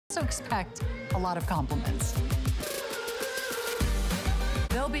So expect a lot of compliments.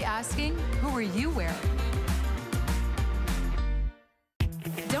 They'll be asking, who are you wearing?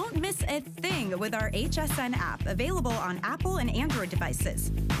 Don't miss a thing with our HSN app, available on Apple and Android devices.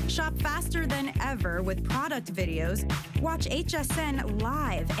 Shop faster than ever with product videos. Watch HSN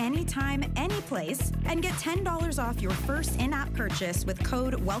live anytime, anyplace, and get $10 off your first in-app purchase with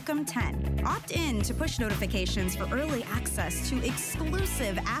code WELCOME10. Opt in to push notifications for early access to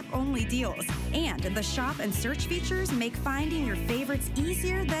exclusive app-only deals. And the shop and search features make finding your favorites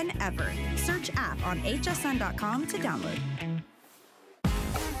easier than ever. Search app on hsn.com to download.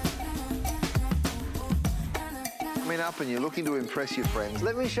 Coming up and you're looking to impress your friends,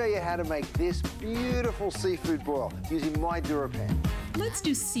 let me show you how to make this beautiful seafood broil using my DuraPan. Let's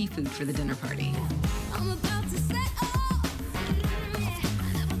do seafood for the dinner party. I'm about to set off. I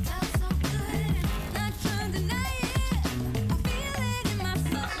never felt so good. Not trying to deny it. I feel it in my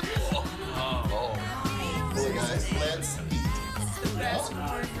soul. Hey guys, let's eat. It's the best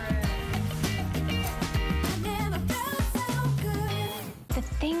I never felt so good. The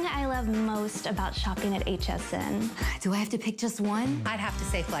thing I love most about shopping at HSN. Do I have to pick just one? I'd have to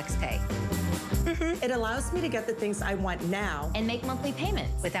say FlexPay. It allows me to get the things I want now And make monthly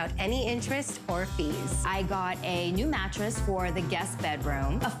payments. Without any interest or fees. I got a new mattress for the guest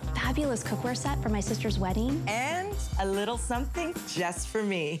bedroom. A fabulous cookware set for my sister's wedding. and a little something just for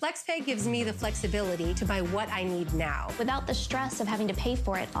me. FlexPay gives me the flexibility to buy what I need now. Without the stress of having to pay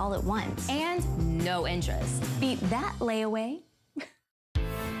for it all at once. And no interest. Beat that layaway.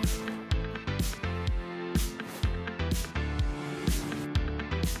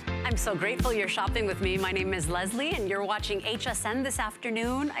 I'm so grateful you're shopping with me. My name is Leslie, and you're watching HSN this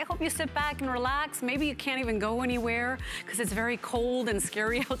afternoon. I hope you sit back and relax. Maybe you can't even go anywhere because it's very cold and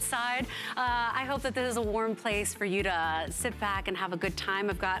scary outside. I hope that this is a warm place for you to sit back and have a good time.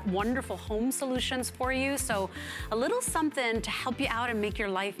 I've got wonderful home solutions for you. So a little something to help you out and make your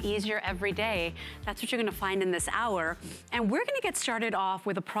life easier every day. That's what you're gonna find in this hour. And we're gonna get started off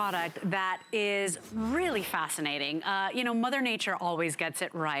with a product that is really fascinating. You know, Mother Nature always gets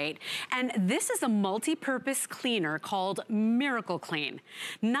it right. And this is a multi-purpose cleaner called Miracle Clean.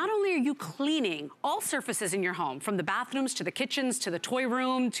 Not only are you cleaning all surfaces in your home, from the bathrooms to the kitchens to the toy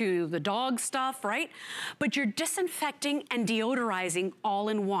room to the dog stuff, right? But you're disinfecting and deodorizing all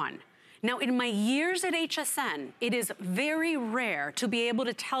in one. Now, in my years at HSN, it is very rare to be able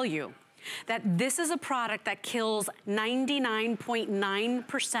to tell you that this is a product that kills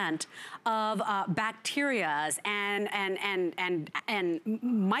 99.9% of bacterias and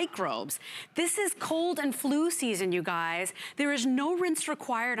microbes. This is cold and flu season, you guys. There is no rinse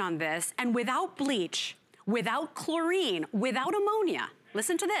required on this, and without bleach, without chlorine, without ammonia,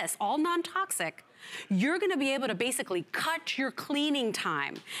 listen to this, all non-toxic, you're gonna be able to basically cut your cleaning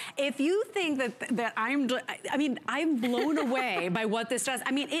time. If you think that I'm blown away by what this does.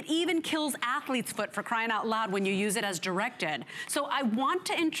 I mean, it even kills athlete's foot, for crying out loud, when you use it as directed. So I want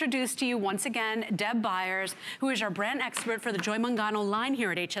to introduce to you once again, Deb Byers, who is our brand expert for the Joy Mangano line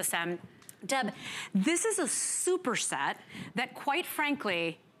here at HSN. Deb, this is a super set that, quite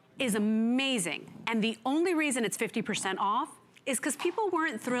frankly, is amazing. And the only reason it's 50% off is because people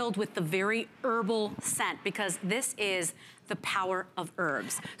weren't thrilled with the very herbal scent, because this is the power of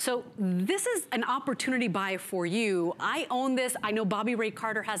herbs. So this is an opportunity buy for you. I own this. I know Bobby Ray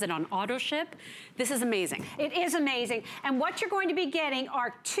Carter has it on auto ship. This is amazing. It is amazing. And what you're going to be getting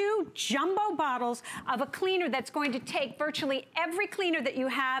are 2 jumbo bottles of a cleaner that's going to take virtually every cleaner that you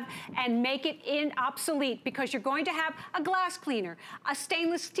have and make it obsolete, because you're going to have a glass cleaner, a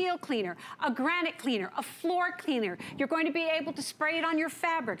stainless steel cleaner, a granite cleaner, a floor cleaner. You're going to be able to spray it on your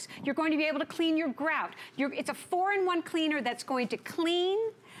fabrics. You're going to be able to clean your grout. It's a 4-in-1 cleaner that's going to clean,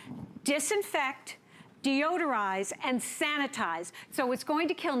 disinfect, deodorize, and sanitize. So it's going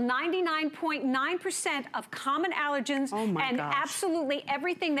to kill 99.9% of common allergens and absolutely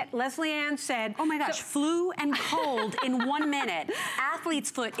everything that Leslie Ann said. Oh my gosh, so, flu and cold in 1 minute. Athlete's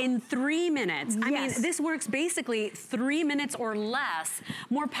foot in 3 minutes. I mean, this works basically 3 minutes or less,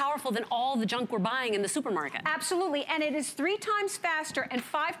 more powerful than all the junk we're buying in the supermarket. Absolutely, and it is 3 times faster and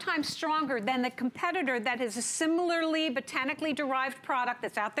 5 times stronger than the competitor that is a similarly botanically derived product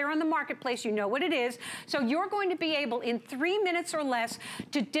that's out there on the marketplace. You know what it is. So you're going to be able, in 3 minutes or less,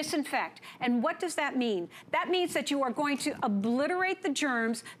 to disinfect. And what does that mean? That means that you are going to obliterate the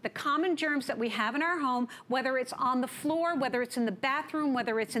germs, the common germs that we have in our home, whether it's on the floor, whether it's in the bathroom,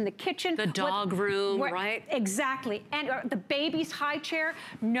 whether it's in the kitchen. The dog room, right? Exactly. And the baby's high chair,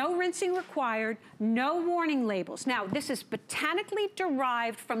 no rinsing required, no warning labels. Now, this is botanically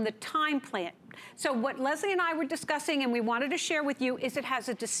derived from the thyme plant. So what Leslie and I were discussing and we wanted to share with you is it has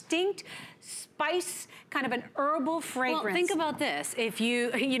a distinct spice, kind of an herbal fragrance. Well, think about this. If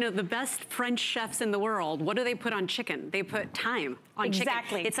you know, the best French chefs in the world, what do they put on chicken? They put thyme on chicken.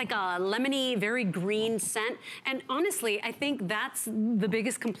 Exactly. It's like a lemony, very green scent. And honestly, I think that's the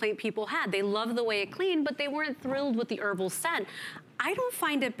biggest complaint people had. They loved the way it cleaned, but they weren't thrilled with the herbal scent. I don't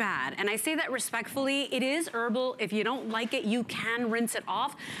find it bad, and I say that respectfully. It is herbal. If you don't like it, you can rinse it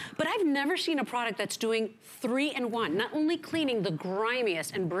off. But I've never seen a product that's doing 3-in-1, not only cleaning the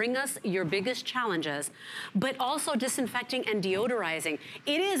grimiest and bring us your biggest challenges, but also disinfecting and deodorizing.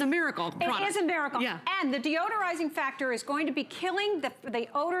 It is a miracle product. It is a miracle. Yeah. And the deodorizing factor is going to be killing the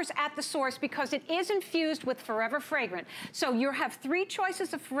odors at the source because it is infused with Forever Fragrant. So you have 3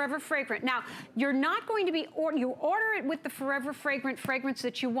 choices of Forever Fragrant. Now, you're not going to be, you order it with the Forever fragrance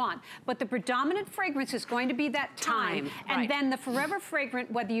that you want, but the predominant fragrance is going to be that thyme. And right. then the Forever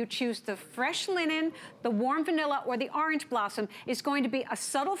Fragrant, whether you choose the fresh linen, the warm vanilla, or the orange blossom, is going to be a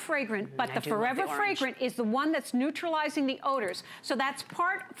subtle fragrant, but the Forever Fragrant is the one that's neutralizing the odors. So that's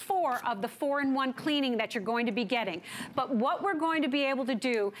part 4 of the 4-in-1 cleaning that you're going to be getting. But what we're going to be able to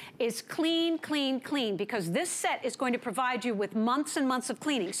do is clean, clean, clean, because this set is going to provide you with months and months of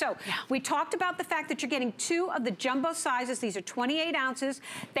cleaning. So we talked about the fact that you're getting 2 of the jumbo sizes. These are 28 ounces.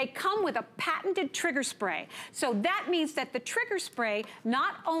 They come with a patented trigger spray. So that means that the trigger spray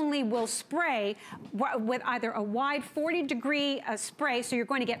not only will spray with either a wide 40-degree spray, so you're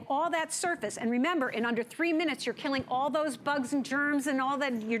going to get all that surface. And remember, in under 3 minutes, you're killing all those bugs and germs and all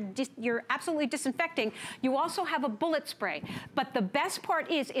that. You're absolutely disinfecting. You also have a bullet spray. But the best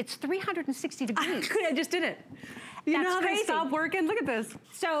part is it's 360 degrees. I just did it. You That's know how crazy. they stop working? Look at this.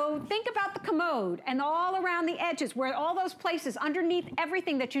 So think about the commode and all around the edges where all those places underneath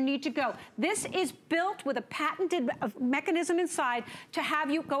everything that you need to go. This is built with a patented mechanism inside to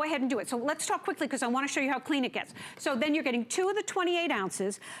have you go ahead and do it. So let's talk quickly because I want to show you how clean it gets. So then you're getting 2 of the 28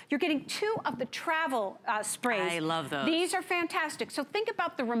 ounces. You're getting 2 of the travel sprays. I love those. These are fantastic. So think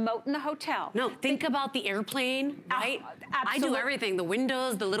about the remote in the hotel. No, think about the airplane, right? I do absolutely. everything. The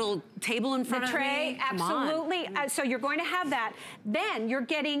windows, the little table in front The of tray, me. Come on. absolutely. So you're going to have that. Then you're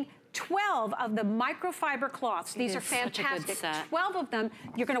getting 12 of the microfiber cloths. These are fantastic. 12 of them.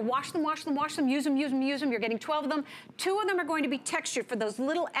 You're going to wash them, wash them, wash them, use them, use them, use them. You're getting 12 of them. 2 of them are going to be textured for those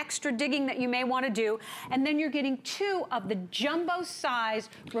little extra digging that you may want to do. And then you're getting 2 of the jumbo size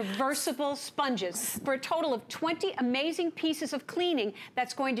reversible sponges for a total of 20 amazing pieces of cleaning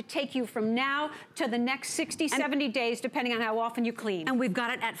that's going to take you from now to the next 60, 70 days, depending on how often you clean. And we've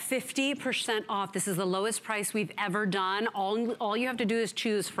got it at 50% off. This is the lowest price we've ever done. All you have to do is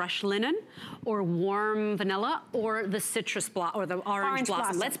choose fresh linen or warm vanilla or the citrus or the orange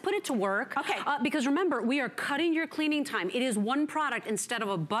blossom. Let's put it to work. Okay. Because remember, we are cutting your cleaning time. It is one product instead of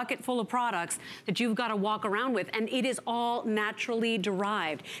a bucket full of products that you've got to walk around with, and it is all naturally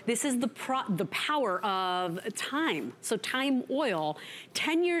derived. This is the power of thyme. So thyme oil,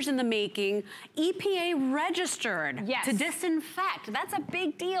 10 years in the making, EPA registered to disinfect. That's a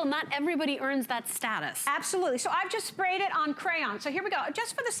big deal. Not everybody earns that status. Absolutely. So I've just sprayed it on crayon. So here we go.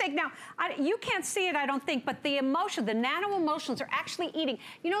 Just for the sake, now, you can't see it, I don't think, but the emotion, the nano emulsions are actually eating.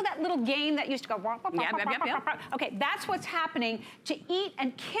 You know that little game that used to go, okay, that's what's happening to eat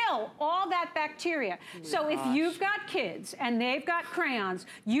and kill all that bacteria. So if you've got kids and they've got crayons,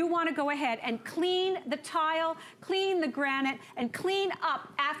 you want to go ahead and clean the tile, clean the granite, and clean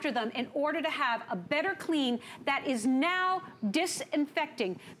up after them in order to have a better clean that is now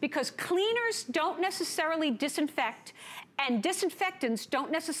disinfecting, because cleaners don't necessarily disinfect and disinfectants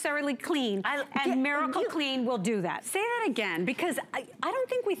don't necessarily clean, and Miracle Clean will do that. Say that again, because I don't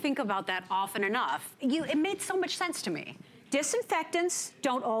think we think about that often enough. It made so much sense to me. Disinfectants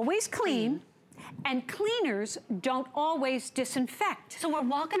don't always clean, and cleaners don't always disinfect. So we're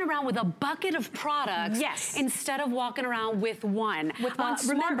walking around with a bucket of products instead of walking around with one. With one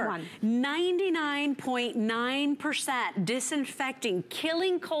smart one. 99.9% disinfecting,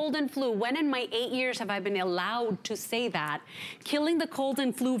 killing cold and flu. When in my 8 years have I been allowed to say that? Killing the cold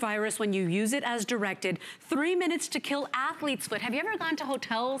and flu virus when you use it as directed. 3 minutes to kill athlete's foot. Have you ever gone to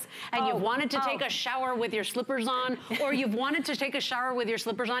hotels and you've wanted to take a shower with your slippers on, or you've wanted to take a shower with your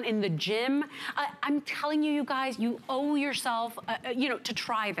slippers on in the gym? I'm telling you, you guys, you owe yourself, you know, to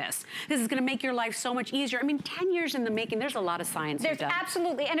try this. This is gonna make your life so much easier. I mean, 10 years in the making, there's a lot of science. There's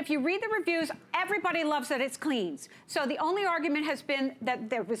absolutely, and if you read the reviews, everybody loves that it's cleans. So the only argument has been that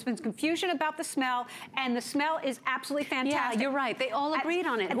there has been confusion about the smell, and the smell is absolutely fantastic. Yeah, you're right. They all agreed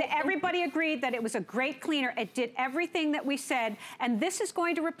on it. Everybody agreed that it was a great cleaner. It did everything that we said, and this is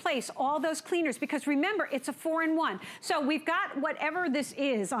going to replace all those cleaners because remember, it's a 4-in-1. So we've got whatever this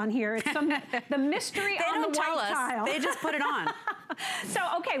is on here. It's the mystery on the white tile. They just put it on. So,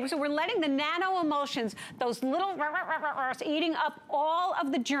 okay, so we're letting the nano emulsions, those little eating up all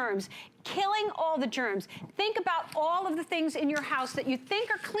of the germs, killing all the germs. Think about all of the things in your house that you think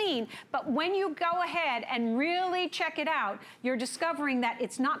are clean, but when you go ahead and really check it out, you're discovering that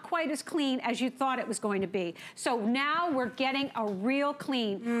it's not quite as clean as you thought it was going to be. So now we're getting a real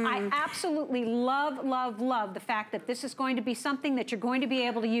clean. I absolutely love, love, love the fact that this is going to be something that you're going to be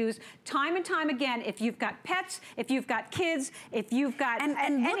able to use time and time again if you've got pets, if you've got kids, if you've got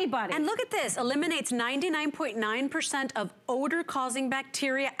anybody. And look at this, eliminates 99.9% of odor-causing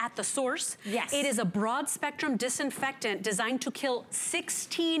bacteria at the source. Yes. It is a broad spectrum disinfectant designed to kill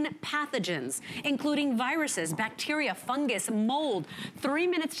 16 pathogens, including viruses, bacteria, fungus, mold. 3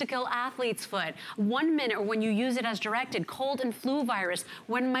 minutes to kill athlete's foot. 1 minute, or when you use it as directed, cold and flu virus.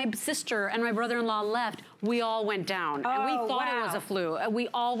 When my sister and my brother-in-law left, we all went down. And we thought it was a flu. We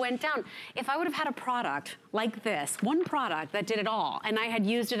all went down. If I would have had a product like this, one product that did it all, and I had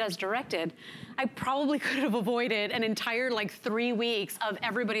used it as directed, I probably could have avoided an entire like 3 weeks of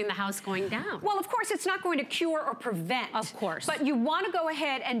everybody in the house going down. Well, of course, it's not going to cure or prevent. Of course. But you want to go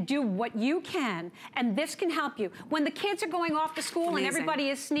ahead and do what you can, and this can help you. When the kids are going off to school and everybody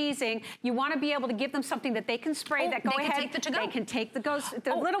is sneezing, you want to be able to give them something that they can spray that go ahead. They can take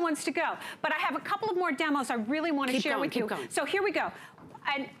the little ones to go. But I have a couple of more demos I really want to share with you. So here we go.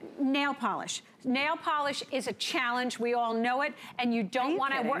 And nail polish. Nail polish is a challenge. We all know it, and you don't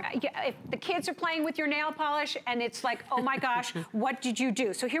want to work. If the kids are playing with your nail polish, and it's like, oh my gosh, what did you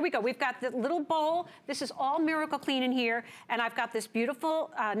do? So here we go. We've got the little bowl. This is all Miracle Clean in here, and I've got this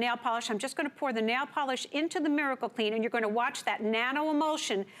beautiful nail polish. I'm just going to pour the nail polish into the Miracle Clean, and you're going to watch that nano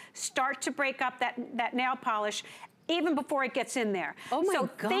emulsion start to break up that nail polish even before it gets in there. Oh my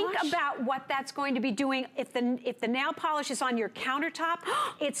gosh. Think about what that's going to be doing if the nail polish is on your countertop.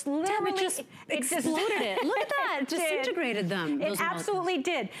 It's literally just exploded it. Look at that, it disintegrated them. It absolutely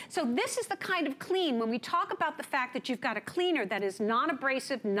did. So this is the kind of clean, when we talk about the fact that you've got a cleaner that is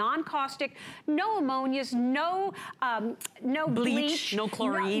non-abrasive, non-caustic, no ammonias, no bleach, no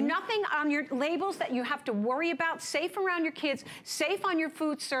chlorine. Nothing on your labels that you have to worry about, safe around your kids, safe on your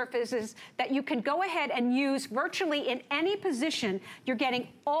food surfaces, that you can go ahead and use virtually in any position. You're getting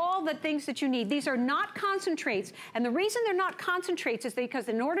all the things that you need. These are not concentrates, and the reason they're not concentrates is because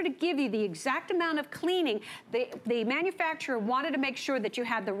in order to give you the exact amount of cleaning, the manufacturer wanted to make sure that you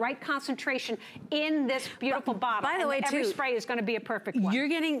had the right concentration in this beautiful bottle. By the way, every spray is going to be a perfect one. You're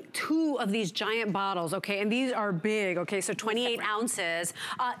getting 2 of these giant bottles, okay, and these are big, okay, so 28 ounces,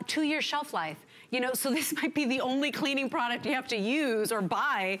 2-year shelf life. You know, so this might be the only cleaning product you have to use or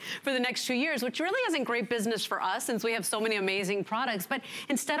buy for the next 2 years, which really isn't great business for us since we have so many amazing products. But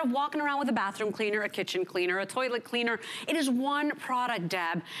instead of walking around with a bathroom cleaner, a kitchen cleaner, a toilet cleaner, it is one product,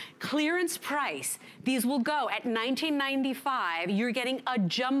 Deb. Clearance price. These will go at $19.95. You're getting a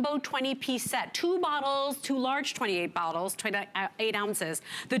jumbo 20-piece set. 2 bottles, 2 large 28 bottles, 28 ounces.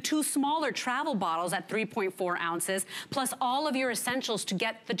 The 2 smaller travel bottles at 3.4 ounces, plus all of your essentials to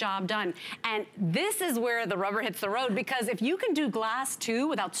get the job done. And this is where the rubber hits the road, because if you can do glass too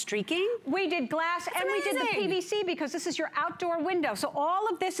without streaking. We did glass and we did the PVC because this is your outdoor window. So all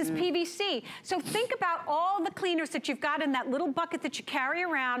of this is PVC. So think about all the cleaners that you've got in that little bucket that you carry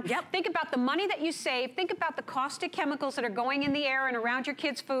around. Yep. Think about the money that you save. Think about the caustic chemicals that are going in the air and around your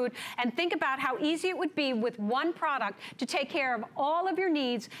kids' food. And think about how easy it would be with one product to take care of all of your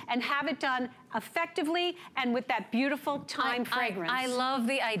needs and have it done effectively and with that beautiful thyme fragrance. I love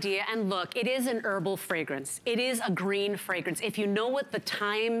the idea, and look, it is an herbal fragrance. It is a green fragrance. If you know what the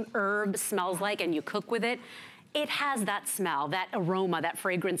thyme herb smells like and you cook with it, it has that smell, that aroma, that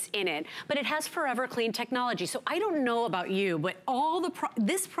fragrance in it, but it has forever clean technology. So I don't know about you, but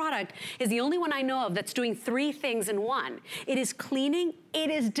this product is the only one I know of that's doing 3 things in one. It is cleaning it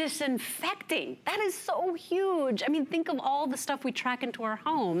is disinfecting. That is so huge. I mean, think of all the stuff we track into our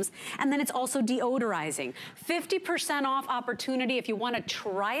homes, and then it's also deodorizing. 50% off opportunity if you want to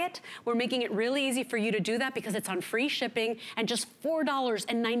try it. We're making it really easy for you to do that because it's on free shipping and just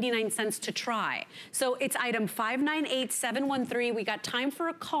 $4.99 to try. So it's item 598713. We got time for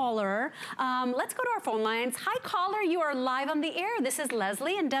a caller. Let's go to our phone lines. Hi, caller. You are live on the air. This is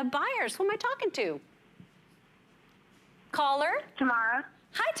Leslie and Deb Byers. Who am I talking to? Caller? Tamara.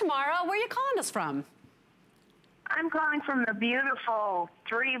 Hi, Tamara. Where are you calling us from? I'm calling from the beautiful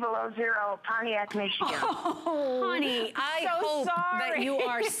 3 below zero Pontiac, Michigan. Oh, honey, I hope that you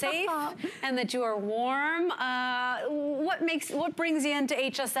are safe and that you are warm. What brings you into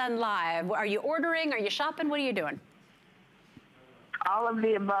HSN Live? Are you ordering? Are you shopping? What are you doing? All of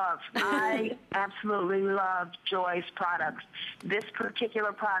the above. I absolutely love Joy's products. This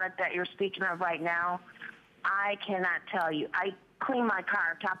particular product that you're speaking of right now, I cannot tell you. I clean my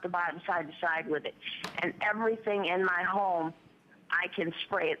car top to bottom, side to side with it. And everything in my home, I can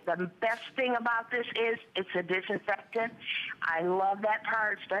spray it. The best thing about this is it's a disinfectant. I love that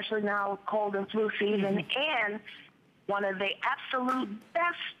part, especially now with cold and flu season. And one of the absolute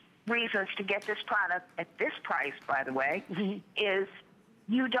best reasons to get this product at this price, by the way, is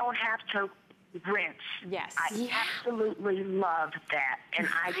you don't have to rinse. Yes. I absolutely love that. And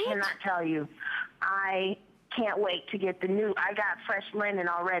I cannot tell you, I can't wait to get the new. I got fresh linen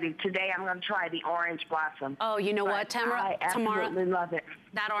already. Today I'm going to try the orange blossom. Oh, you know what, Tamara? I absolutely love it.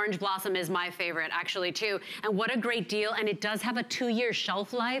 That orange blossom is my favorite, actually, too. And what a great deal. And it does have a 2-year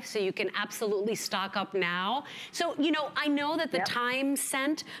shelf life, so you can absolutely stock up now. So, you know, I know that the thyme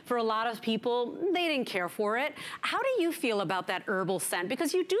scent, for a lot of people, they didn't care for it. How do you feel about that herbal scent?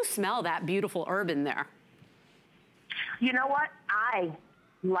 Because you do smell that beautiful herb in there. You know what? I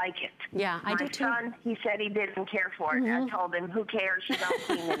like it. Yeah, I do too. My son, he said he didn't care for it. I told him, who cares? You don't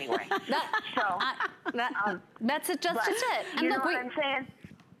clean anyway. That's it. Just it. And you look, know what I'm saying?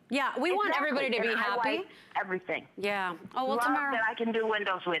 Yeah, we want everybody to be And happy. I like everything. Yeah. Oh, well, Love Tamara, that I can do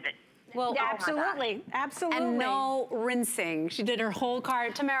windows with it. well, Absolutely, absolutely. and no rinsing. She did her whole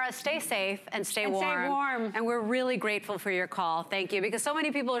card. Tamara, stay safe and stay warm. Stay warm. And we're really grateful for your call. Thank you. Because so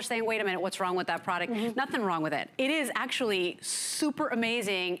many people are saying, wait a minute, what's wrong with that product? Nothing wrong with it. It is actually super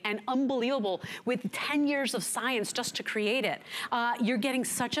amazing and unbelievable with 10 years of science just to create it. You're getting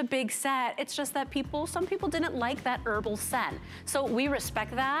such a big set. It's just that some people didn't like that herbal scent. So we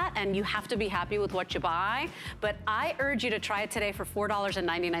respect that, and you have to be happy with what you buy. But I urge you to try it today for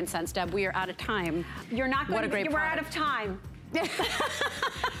 $4.99. Deb, we are out of time. You're not going to. We're out of time.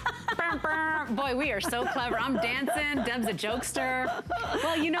 Boy, we are so clever. I'm dancing. Deb's a jokester.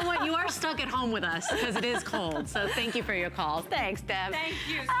 Well, you know what? You are stuck at home with us because it is cold. So thank you for your call. Thanks, Deb. Thank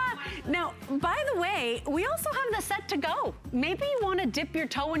you so much. Now, by the way, we also have the set to go. Maybe you want to dip your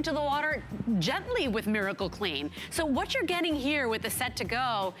toe into the water gently with Miracle Clean. So what you're getting here with the set to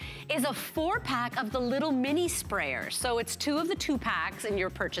go is a 4-pack of the little mini sprayers. So it's 2 of the 2-packs in your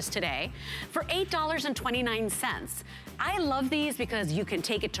purchase today for $8.29. I love these because you can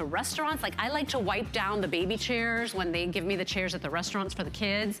take it to restaurants. Like, I like to wipe down the baby chairs when they give me the chairs at the restaurants for the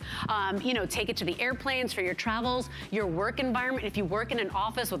kids. You know, take it to the airplanes for your travels, your work environment. If you work in an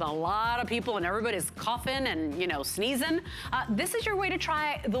office with a lot of people and everybody's coughing and, you know, sneezing, this is your way to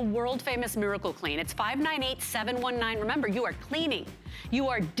try the world famous Miracle Clean. It's 598719. Remember, you are cleaning, you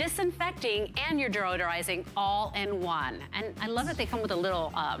are disinfecting, and you're deodorizing all in one. And I love that they come with a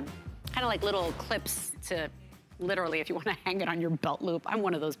little, kind of like little clips to, literally, if you want to hang it on your belt loop. I'm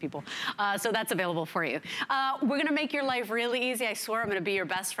one of those people. So that's available for you. We're going to make your life really easy. I swear I'm going to be your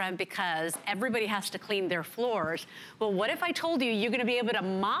best friend because everybody has to clean their floors. Well, what if I told you you're going to be able to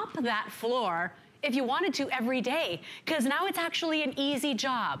mop that floor if you wanted to every day? Because now it's actually an easy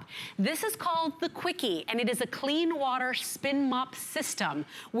job. This is called the Quickie, and it is a clean water spin mop system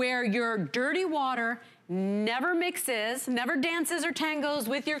where your dirty water never mixes, never dances or tangos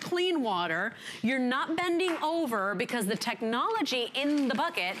with your clean water. You're not bending over because the technology in the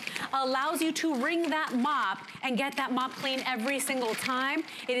bucket allows you to wring that mop and get that mop clean every single time.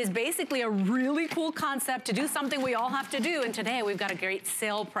 It is basically a really cool concept to do something we all have to do, and today we've got a great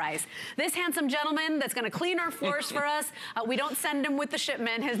sale price. This handsome gentleman that's gonna clean our floors for us, we don't send him with the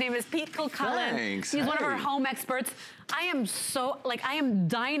shipment. His name is Pete Kilcullen. Thanks. He's one of our home experts. I am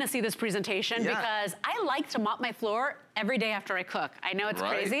dying to see this presentation because I like to mop my floor every day after I cook. I know it's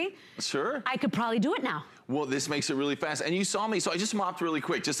crazy. Sure. I could probably do it now. Well, this makes it really fast. And you saw me, so I just mopped really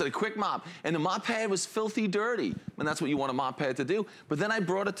quick, just a quick mop. And the mop pad was filthy dirty. And that's what you want a mop pad to do. But then I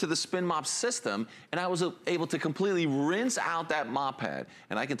brought it to the spin mop system, and I was able to completely rinse out that mop pad.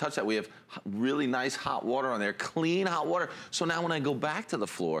 And I can touch that. We have really nice hot water on there, clean hot water. So now when I go back to the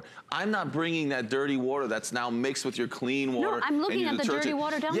floor, I'm not bringing that dirty water that's now mixed with your clean water. No, I'm looking at the dirty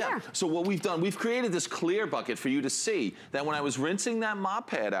water down there. So what we've done, we've created this clear bucket for you to see that when I was rinsing that mop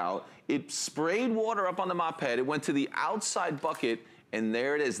pad out, it sprayed water up on the mop pad. It went to the outside bucket, and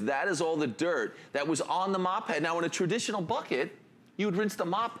there it is. That is all the dirt that was on the mop pad. Now, in a traditional bucket, you would rinse the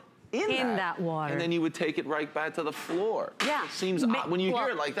mop in that water, and then you would take it right back to the floor. Yeah. Seems odd. When you hear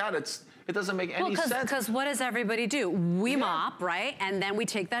it like that, it doesn't make any sense. Because what does everybody do? We mop, right? And then we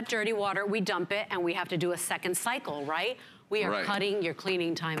take that dirty water, we dump it, and we have to do a second cycle, right? We are cutting your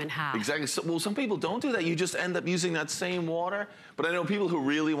cleaning time in half. Exactly. So, well, some people don't do that. You just end up using that same water. But I know people who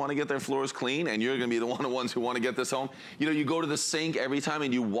really want to get their floors clean, and you're going to be the ones who want to get this home. You know, you go to the sink every time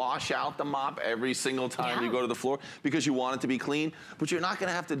and you wash out the mop every single time you go to the floor because you want it to be clean. But you're not going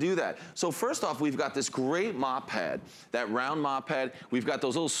to have to do that. So first off, we've got this great mop pad, that round mop pad. We've got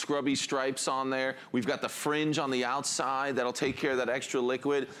those little scrubby stripes on there. We've got the fringe on the outside that'll take care of that extra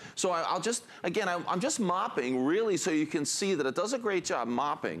liquid. So I'm just mopping really so you can see that it does a great job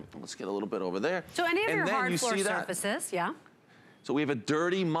mopping. Let's get a little bit over there. So any of your hard floor surfaces, So we have a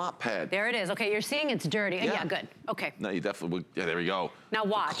dirty mop pad. There it is. Okay, you're seeing it's dirty. Yeah, good. Okay. No, you definitely, yeah, there we go. Now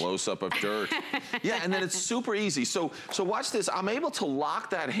watch. Close up of dirt. Yeah, and then it's super easy. So watch this. I'm able to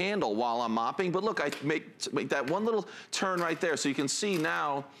lock that handle while I'm mopping, but look, I make that one little turn right there so you can see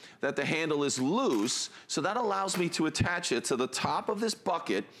now that the handle is loose. So that allows me to attach it to the top of this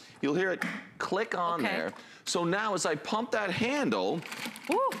bucket. You'll hear it click on there. So now as I pump that handle,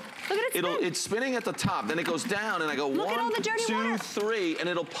 look at it spin. It's spinning at the top, then it goes down, and I go look 1, 2, 3, and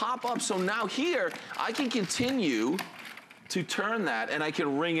it'll pop up. So now here, I can continue to turn that, and I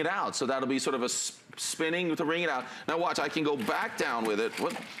can wring it out. So that'll be sort of a spinning to wring it out. Now watch, I can go back down with it.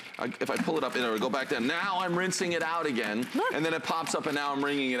 If I pull it up, it'll go back down. Now I'm rinsing it out again, and then it pops up, and now I'm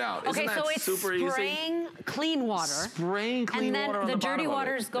wringing it out. Okay, Isn't that so it's super easy? spraying clean water. Spraying clean water on the bottom of it. And then the dirty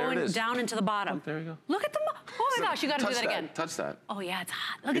water is going down into the bottom. Oh, there you go. Look at the, oh my gosh, you gotta do that again. Touch that. Oh yeah, it's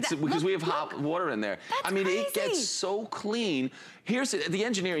hot. Look at that. Because we have hot water in there. That's it gets so clean. Here's the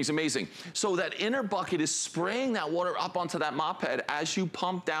engineering is amazing. So that inner bucket is spraying that water up onto that mop pad as you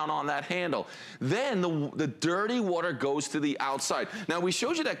pump down on that handle. Then the dirty water goes to the outside. Now we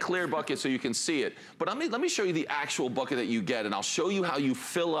showed you that clear bucket so you can see it, but let me show you the actual bucket that you get, and I'll show you how you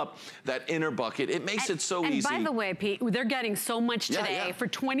fill up that inner bucket. It makes it so easy. And by the way, Pete, they're getting so much today for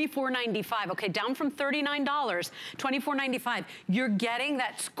 $24.95. Okay, down from $39, $24.95. You're getting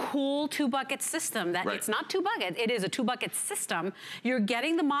that cool 2-bucket system. That it's not 2 buckets, it is a 2-bucket system. You're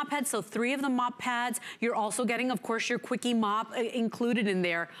getting the mop pads, so 3 of the mop pads. You're also getting, of course, your quickie mop included in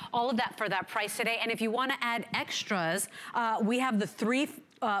there. All of that for that price today. And if you want to add extras, we have the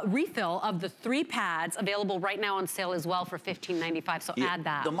refill of the 3 pads available right now on sale as well for $15.95, so add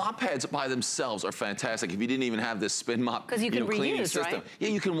that. The mop pads by themselves are fantastic. If you didn't even have this spin mop cleaning reuse, system. Right? Yeah,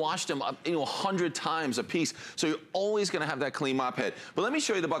 you can wash them up 100 times a piece, so you're always gonna have that clean mop pad. But let me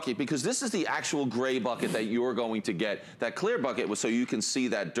show you the bucket, because this is the actual gray bucket that you're going to get. That clear bucket was so you can see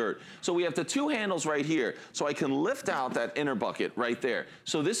that dirt. So we have the 2 handles right here, so I can lift out that inner bucket right there.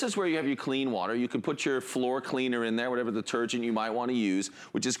 So this is where you have your clean water. You can put your floor cleaner in there, whatever detergent you might want to use,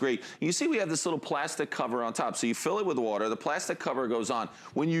 which is great. You see we have this little plastic cover on top. So you fill it with water, the plastic cover goes on.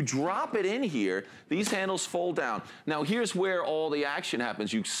 When you drop it in here, these handles fold down. Now here's where all the action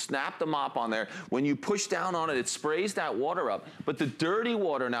happens. You snap the mop on there. When you push down on it, it sprays that water up. But the dirty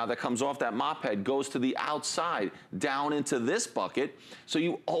water now that comes off that mop pad goes to the outside, down into this bucket. So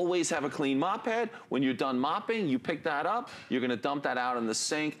you always have a clean mop pad. When you're done mopping, you pick that up, you're gonna dump that out in the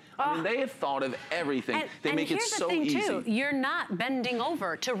sink. I mean, they have thought of everything. They make it so easy. Here's the thing too, you're not bending over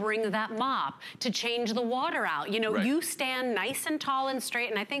to wring that mop, to change the water out. You know, you stand nice and tall and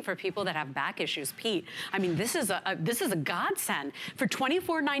straight, and I think for people that have back issues, Pete, I mean, this is a godsend. For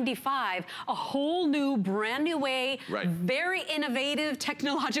 $24.95, a whole new, brand new way, very innovative,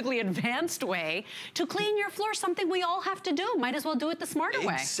 technologically advanced way to clean your floor, something we all have to do. Might as well do it the smarter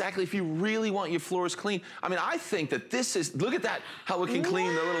way. Exactly, if you really want your floors clean. I mean, I think that this is, look at that, how it can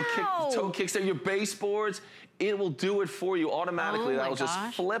clean the little toe kicks there, your baseboards. It will do it for you automatically. That'll just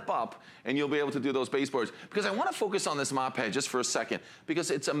just flip up and you'll be able to do those baseboards. Because I want to focus on this mop head just for a second,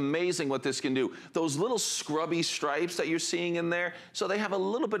 because it's amazing what this can do. Those little scrubby stripes that you're seeing in there, so they have a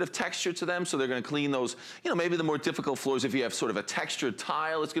little bit of texture to them, so they're going to clean those, you know, maybe the more difficult floors. If you have sort of a textured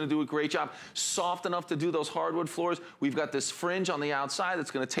tile, it's going to do a great job. Soft enough to do those hardwood floors. We've got this fringe on the outside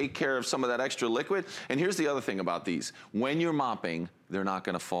that's going to take care of some of that extra liquid. And here's the other thing about these. When you're mopping, they're not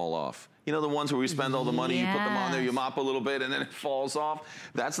going to fall off. You know the ones where we spend all the money, you put them on there, you mop a little bit, and then it falls off?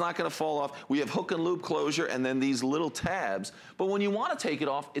 That's not going to fall off. We have hook and loop closure and then these little tabs. But when you want to take it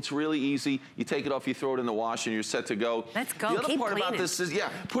off, it's really easy. You take it off, you throw it in the wash, and you're set to go. Let's go. The other Keep part cleaning. about this is,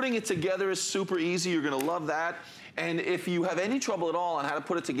 putting it together is super easy. You're going to love that. And if you have any trouble at all on how to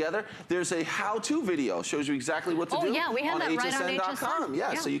put it together, there's a how-to video. Shows you exactly what to do we have on that right on hsn.com. HSN.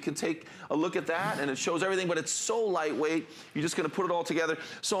 Yeah, so you can take a look at that, and it shows everything, but it's so lightweight. You're just going to put it all together.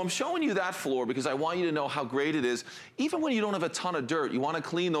 So I'm showing you that floor because I want you to know how great it is. Even when you don't have a ton of dirt, you want to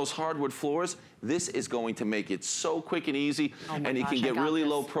clean those hardwood floors, this is going to make it so quick and easy, and you can get really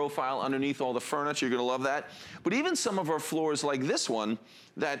low profile underneath all the furniture. You're going to love that. But even some of our floors like this one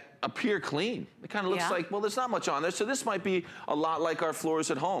that appear clean, it kind of looks like, well, there's not much on there. So this might be a lot like our floors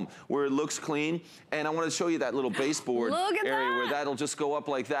at home where it looks clean. And I want to show you that little baseboard area where that'll just go up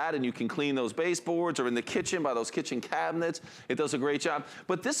like that, and you can clean those baseboards, or in the kitchen by those kitchen cabinets. It does a great job.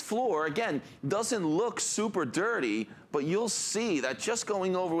 But this floor, again, doesn't look super dirty, but you'll see that just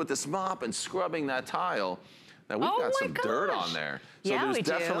going over with this mop and scrubbing that tile, that we've got some dirt on there. So there's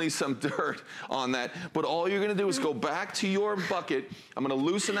definitely some dirt on that. But all you're gonna do is go back to your bucket. I'm gonna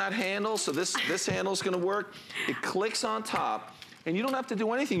loosen that handle, so this handle's gonna work. It clicks on top, and you don't have to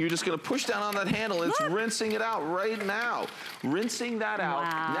do anything. You're just gonna push down on that handle, and it's rinsing it out right now. Rinsing that out.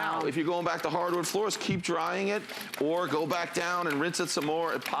 Now, if you're going back to hardwood floors, keep drying it, or go back down and rinse it some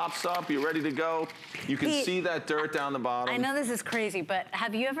more. It pops up, you're ready to go. You can see that dirt down the bottom. I know this is crazy, but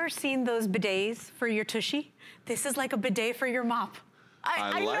have you ever seen those bidets for your tushy? This is like a bidet for your mop.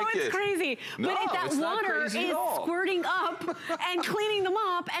 I know it's crazy, but that water is squirting up and cleaning the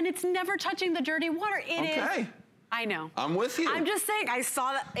mop, and it's never touching the dirty water. It is. I know. I'm with you. I'm just saying, I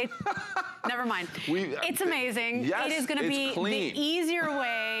saw that. Never mind. It's amazing. Yes, it is going to be the easier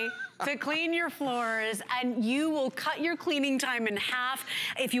way to clean your floors, and you will cut your cleaning time in half.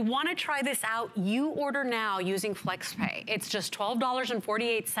 If you want to try this out, you order now using FlexPay. It's just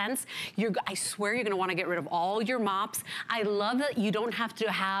 $12.48. I swear you're going to want to get rid of all your mops. I love that you don't have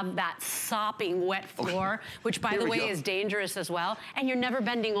to have that sopping wet floor, which, by the way, is dangerous as well. And you're never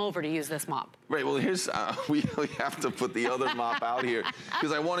bending over to use this mop. Right, well, here's, we have to put the other mop out here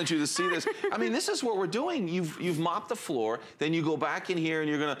because I wanted you to see this. I mean, this is what we're doing. You've mopped the floor, then you go back in here and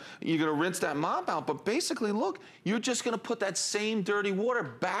you're gonna rinse that mop out, but basically, look, you're just gonna put that same dirty water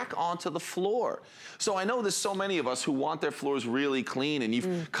back onto the floor. So I know there's so many of us who want their floors really clean, and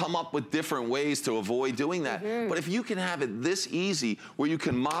you've come up with different ways to avoid doing that. But if you can have it this easy, where you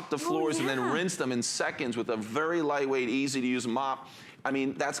can mop the floors and then rinse them in seconds with a very lightweight, easy to use mop, I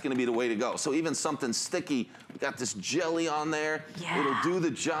mean, that's gonna be the way to go. So even something sticky, we got this jelly on there, it'll do the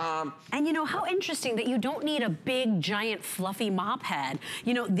job. And you know, how interesting that you don't need a big, giant, fluffy mop head.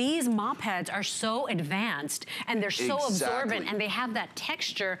 You know, these mop heads are so advanced, and they're so absorbent, and they have that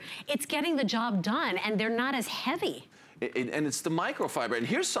texture. It's getting the job done, and they're not as heavy. And it's the microfiber. And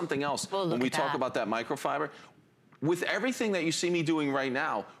here's something else, when we talk about that microfiber, with everything that you see me doing right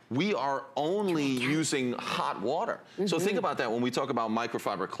now, we are only using hot water. So think about that when we talk about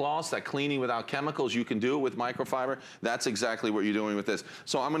microfiber cloths, that cleaning without chemicals, you can do it with microfiber. That's exactly what you're doing with this.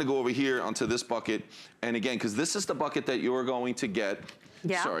 So I'm gonna go over here onto this bucket. And again, because this is the bucket that you're going to get.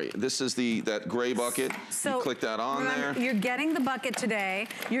 Sorry, this is that gray bucket. So you click that on there. You're getting the bucket today.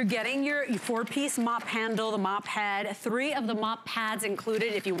 You're getting your 4-piece mop handle, the mop head, 3 of the mop pads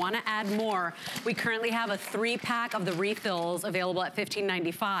included. If you want to add more, we currently have a 3-pack of the refills available at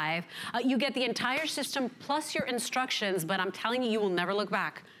 $15.95. You get the entire system plus your instructions, but I'm telling you, you will never look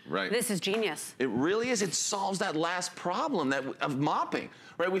back. Right. This is genius. It really is. It solves that last problem of mopping.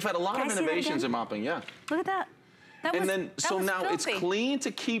 Right. We've had a lot of innovations in mopping. Yeah. Look at that. So now it's clean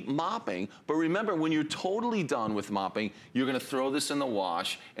to keep mopping, but remember, when you're totally done with mopping, you're gonna throw this in the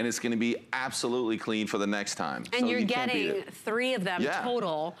wash, and it's gonna be absolutely clean for the next time. And you're getting 3 of them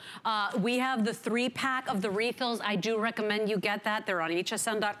total. We have the 3-pack of the refills. I do recommend you get that. They're on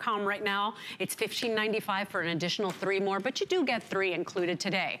hsn.com right now. It's $15.95 for an additional 3 more, but you do get 3 included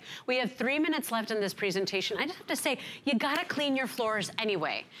today. We have 3 minutes left in this presentation. I just have to say, you gotta clean your floors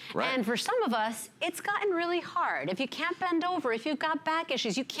anyway. And for some of us, it's gotten really hard. if you can't bend over, if you've got back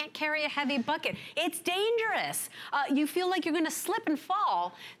issues, you can't carry a heavy bucket, it's dangerous. You feel like you're gonna slip and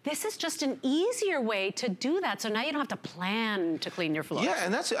fall. This is just an easier way to do that. So now you don't have to plan to clean your floors. Yeah,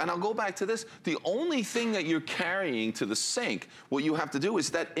 and that's it. And I'll go back to this. The only thing that you're carrying to the sink, what you have to do is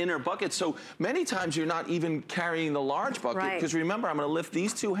that inner bucket. So many times you're not even carrying the large bucket, because remember, I'm gonna lift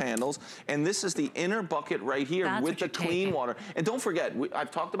these two handles, and this is the inner bucket right here with the clean water. And don't forget,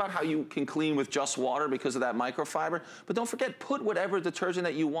 I've talked about how you can clean with just water because of that microfiber, but don't forget, put whatever detergent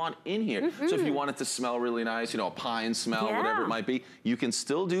that you want in here. So if you want it to smell really nice, you know, a pine smell, whatever it might be, you can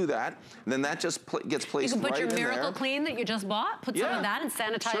still do that. And then that just gets placed right in there. You can put your Miracle Clean that you just bought, put some of that and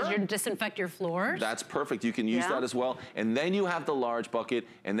sanitize your, disinfect your floors. That's perfect. You can use that as well. And then you have the large bucket,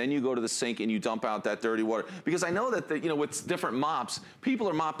 and then you go to the sink and you dump out that dirty water. Because I know that, you know, with different mops, people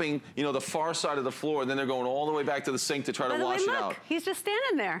are mopping, you know, the far side of the floor, and then they're going all the way back to the sink to try to wash it out. He's just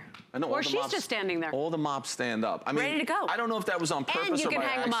standing there. I know, or she's just standing there. All the mops stand up. I mean, ready to go. I don't know if that was on purpose or by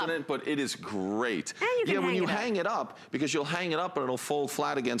accident, but it is great. And you can when you hang it up, because you'll hang it up and it'll fold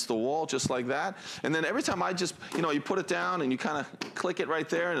flat against the wall just like that. And then every time I just, you know, you put it down and you kind of click it right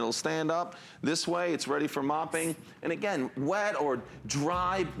there and it'll stand up this way. It's ready for mopping. And again, wet or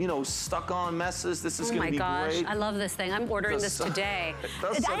dry, you know, stuck on messes. This is going to be great. Oh my gosh, I love this thing. I'm ordering this today.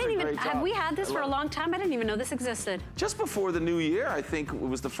 Have we had this for a long time? I didn't even know this existed. Just before the new year, I think it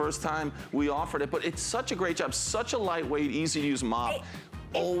was the first time we offered it, but it's such a great job, such a lightweight, easy to use mop.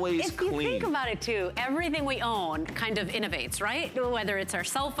 Always clean. If you think about it too, everything we own kind of innovates, right? Whether it's our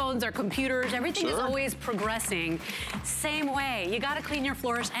cell phones, our computers, everything is always progressing. Same way, you gotta clean your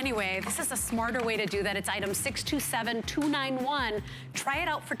floors anyway. This is a smarter way to do that. It's item 627291. Try it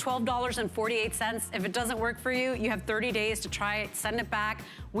out for $12.48. If it doesn't work for you, you have 30 days to try it, send it back.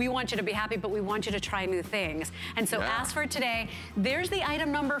 We want you to be happy, but we want you to try new things. And so ask for it today. There's the item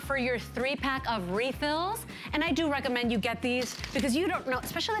number for your 3-pack of refills. And I do recommend you get these because you don't know,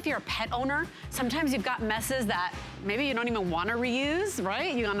 especially if you're a pet owner, sometimes you've got messes that maybe you don't even want to reuse,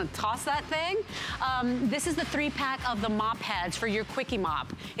 right? You're gonna toss that thing. This is the 3-pack of the mop heads for your quickie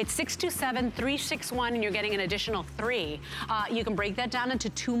mop. It's 627361 and you're getting an additional 3. You can break that down into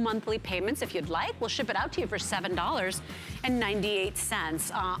 2 monthly payments if you'd like. We'll ship it out to you for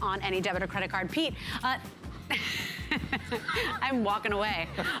 $7.98 on any debit or credit card. Pete, I'm walking away.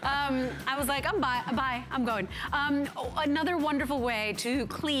 I was like, bye, I'm going. Another wonderful way to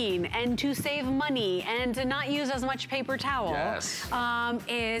clean and to save money and to not use as much paper towel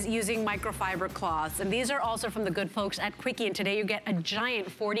is using microfiber cloths. And these are also from the good folks at Quickie. And today you get a giant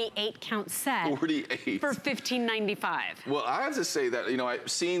 48-count set. 48. For $15.95. Well, I have to say that, you know,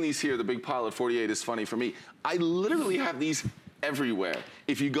 seeing these here, the big pile of 48 is funny for me. I literally have these everywhere.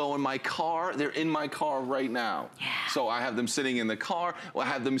 If you go in my car, they're in my car right now. So I have them sitting in the car, I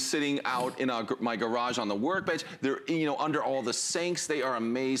have them sitting out in my garage on the workbench. They're, you know, under all the sinks. They are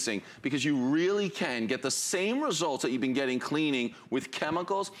amazing because you really can get the same results that you've been getting cleaning with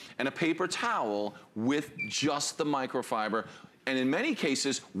chemicals and a paper towel with just the microfiber. And in many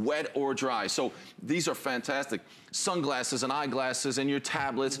cases, wet or dry. So these are fantastic. Sunglasses and eyeglasses and your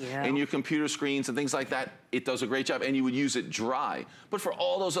tablets and your computer screens and things like that, it does a great job, and you would use it dry. But for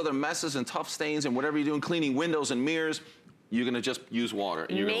all those other messes and tough stains and whatever you're doing, cleaning windows and mirrors, you're gonna just use water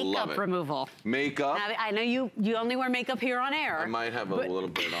and you're gonna love it. Makeup removal. Makeup. Now, I know you only wear makeup here on air. I might have a little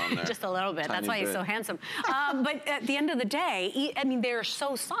bit on there. Just a little bit. That's why he's so handsome. But at the end of the day, I mean, they're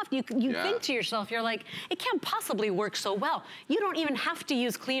so soft. You think to yourself, you're like, it can't possibly work so well. You don't even have to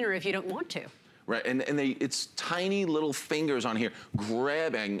use cleaner if you don't want to. Right, and it's tiny little fingers on here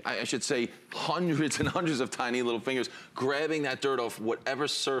grabbing, I should say hundreds and hundreds of tiny little fingers grabbing that dirt off whatever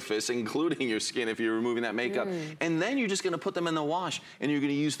surface, including your skin if you're removing that makeup. And then you're just gonna put them in the wash and you're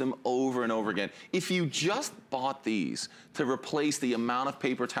gonna use them over and over again. If you just bought these to replace the amount of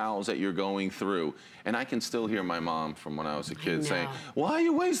paper towels that you're going through, and I can still hear my mom from when I was a kid saying, why are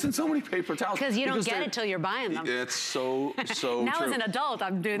you wasting so many paper towels? Because you don't get it till you're buying them. It's so true. Now as an adult,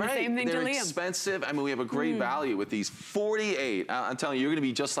 I'm doing the same thing to Liam. They're expensive. I mean, we have a great value with these 48. I'm telling you, you're gonna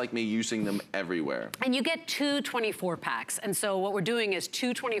be just like me using them everywhere. And you get 2 24-packs. And so what we're doing is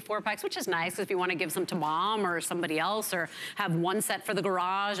 2 24-packs, which is nice if you wanna give some to mom or somebody else, or have one set for the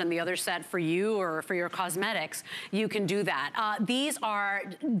garage and the other set for you or for your cosmetics, you can do that. These are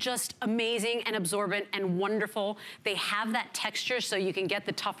just amazing and absorbent and wonderful. They have that texture so you can get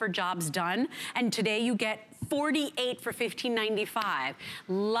the tougher jobs done. And today you get 48 for $15.95.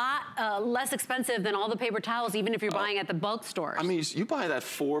 Less expensive than all the paper towels, even if you're buying at the bulk stores. I mean, you buy that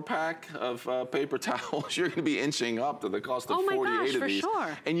 4-pack of paper towels, you're gonna be inching up to the cost of 48 of these.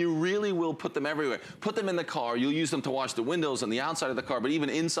 Sure. And you really will put them everywhere. Put them in the car, you'll use them to wash the windows and the outside of the car, but even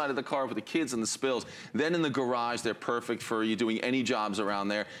inside of the car for the kids and the spills. Then in the garage, they're perfect for you doing any jobs around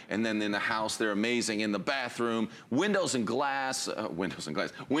there. And then in the house, they're amazing. In the bathroom, windows and glass,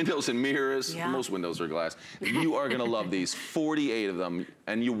 windows and mirrors. Yeah. Most windows are glass. You are gonna love these, 48 of them,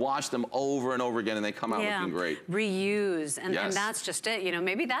 and you wash them over and over again and they come out looking great. Reuse, and that's just it. You know,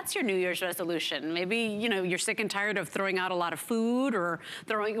 maybe that's your New Year's resolution. Maybe, you know, you're sick and tired of throwing out a lot of food or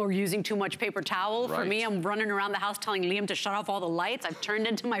using too much paper towel. For me, I'm running around the house telling Liam to shut off all the lights. I've turned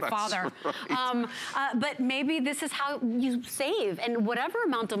into my father. Right. But maybe this is how you save, and whatever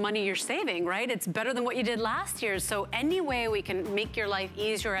amount of money you're saving, right? It's better than what you did last year. So any way we can make your life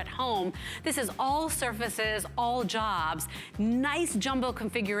easier at home, this is all surfaces, all jobs, nice jumbo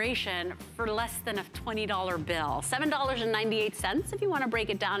configuration for less than a $20 bill. $7.98 if you want to break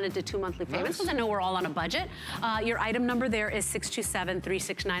it down into 2 monthly payments, because I know we're all on a budget. Your item number there is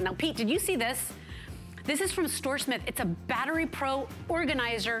 627369. Now, Pete, did you see this? This is from StoreSmith. It's a Battery Pro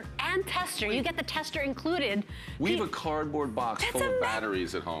organizer and tester. You get the tester included. We have a cardboard box full of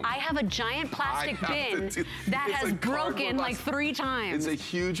batteries at home. I have a giant plastic bin that has broken like 3 times. It's a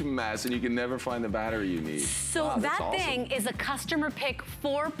huge mess and you can never find the battery you need. So that thing is a customer pick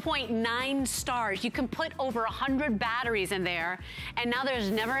 4.9 stars. You can put over 100 batteries in there, and now there's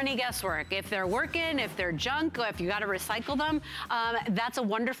never any guesswork. If they're working, if they're junk, or if you gotta recycle them, that's a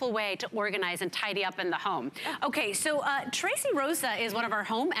wonderful way to organize and tidy up in the home. Okay, so Tracy Rosa is one of our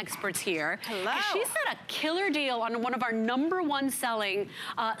home experts here. Hello. And she set a killer deal on one of our #1 selling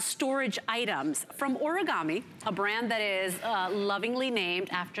storage items from Origami, a brand that is lovingly named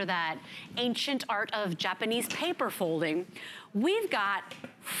after that ancient art of Japanese paper folding. We've got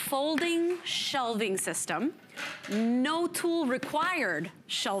folding shelving system, no tool required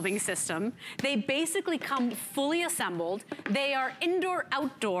shelving system. They basically come fully assembled. They are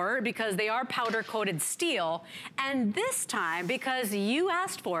indoor-outdoor because they are powder-coated steel. And this time, because you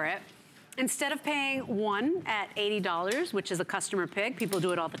asked for it, instead of paying one at $80, which is a customer pick, people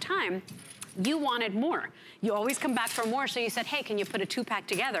do it all the time, you wanted more. You always come back for more, so you said, hey, can you put a 2-pack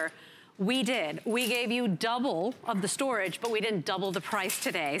together? We did. We gave you double of the storage, but we didn't double the price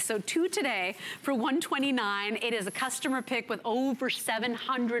today. So 2 today for $129. It is a customer pick with over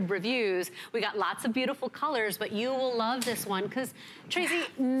 700 reviews. We got lots of beautiful colors, but you will love this one because, Tracy,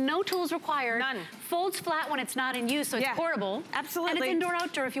 no tools required. None. Folds flat when it's not in use, so it's portable. Absolutely. And it's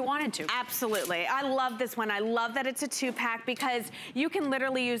indoor-outdoor if you wanted to. Absolutely. I love this one. I love that it's a 2-pack because you can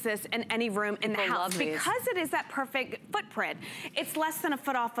literally use this in any room in the house. Because it is that perfect footprint, it's less than a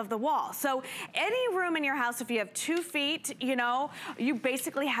foot off of the wall. So any room in your house, if you have 2 feet, you know, you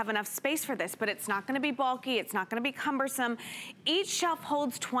basically have enough space for this, but it's not gonna be bulky, it's not gonna be cumbersome. Each shelf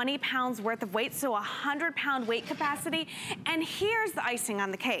holds 20 pounds worth of weight, so 100-pound weight capacity. And here's the icing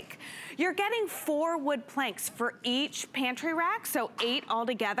on the cake. You're getting 4 wood planks for each pantry rack, so 8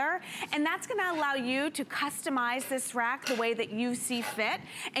 altogether. And that's gonna allow you to customize this rack the way that you see fit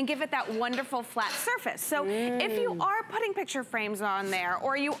and give it that wonderful flat surface. So if you are putting picture frames on there,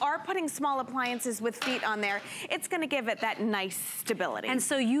 or you are putting small appliances with feet on there, it's gonna give it that nice stability. And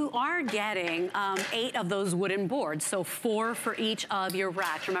so you are getting 8 of those wooden boards, so 4 for each of your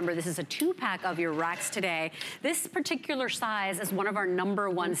racks. Remember, this is a 2-pack of your racks today. This particular size is one of our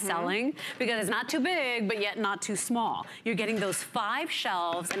 #1 selling because it's not too big, but yet not too small. You're getting those 5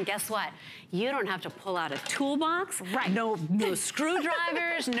 shelves, and guess what? You don't have to pull out a toolbox, no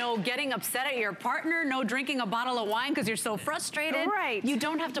screwdrivers, no getting upset at your partner, no drinking a bottle of wine because you're so frustrated. You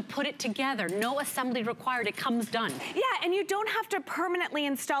don't have to put it together. No assembly required. It comes done. Yeah, and you don't have to permanently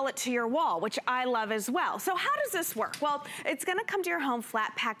install it to your wall, which I love as well. So how does this work? Well, it's gonna come to your home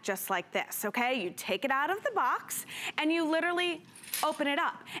flat packed just like this, okay? You take it out of the box and you literally open it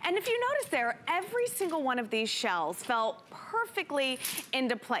up. And if you notice there, every single one of these shelves fell perfectly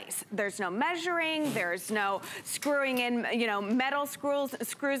into place. There's no measuring, there's no screwing in, you know, metal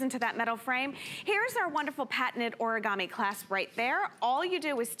screws into that metal frame. Here's our wonderful patented origami clasp right there. All you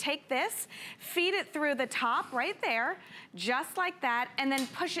do is take this, feed it through the top right there, just like that, and then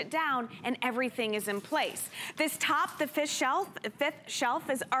push it down and everything is in place. This top, the 5th shelf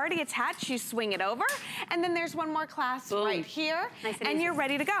is already attached. You swing it over, and then there's one more clasp right here. and you're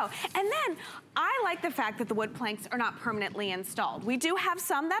ready to go. And then I like the fact that the wood planks are not permanently installed. We do have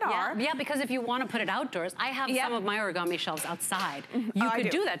some that are. Yeah, because if you want to put it outdoors, I have some of my origami shelves outside. You could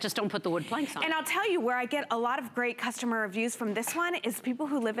do that, just don't put the wood planks on. And I'll tell you where I get a lot of great customer reviews from this one is people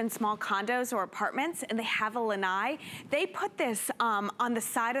who live in small condos or apartments and they have a lanai. They put this on the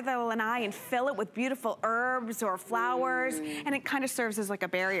side of the lanai and fill it with beautiful herbs or flowers, and it kind of serves as like a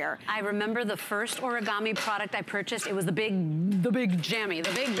barrier. I remember the first origami product I purchased, it was the big jammy,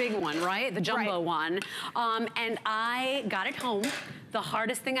 the big one, right? The jumbo one. And I got it home. The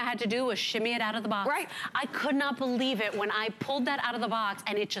hardest thing I had to do was shimmy it out of the box. Right. I could not believe it when I pulled that out of the box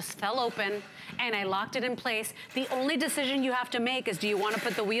and it just fell open and I locked it in place. The only decision you have to make is, do you want to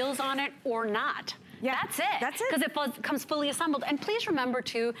put the wheels on it or not? Yeah, that's it. That's it. Because it comes fully assembled. And please remember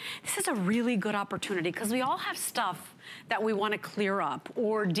too, this is a really good opportunity because we all have stuff that we want to clear up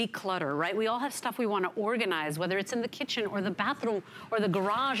or declutter, right? We all have stuff we want to organize, whether it's in the kitchen or the bathroom or the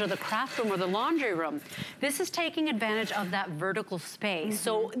garage or the craft room or the laundry room. This is taking advantage of that vertical space.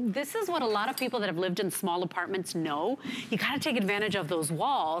 So this is what a lot of people that have lived in small apartments know. You got to take advantage of those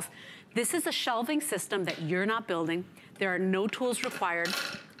walls. This is a shelving system that you're not building. There are no tools required.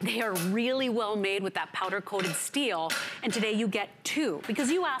 They are really well made with that powder coated steel. And today you get two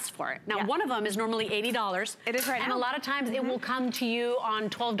because you asked for it. Now, one of them is normally $80. It is right now. And a lot of times it will come to you on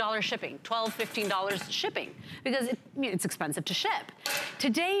 $12 shipping, $12, $15 shipping because it's expensive to ship.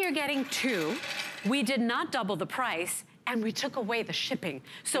 Today you're getting two. We did not double the price. And we took away the shipping.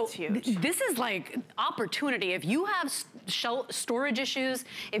 So this is like opportunity. If you have storage issues,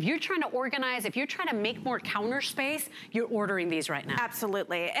 if you're trying to organize, if you're trying to make more counter space, you're ordering these right now.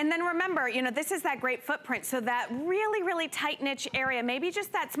 Absolutely. And then remember, you know, this is that great footprint. So that really, really tight niche area, maybe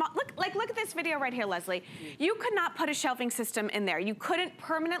just that small, look at this video right here, Leslie. You could not put a shelving system in there. You couldn't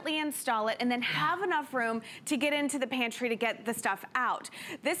permanently install it and then have enough room to get into the pantry to get the stuff out.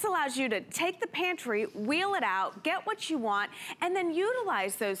 This allows you to take the pantry, wheel it out, get what you want, and then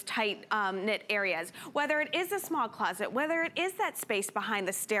utilize those tight knit areas, whether it is a small closet, whether it is that space behind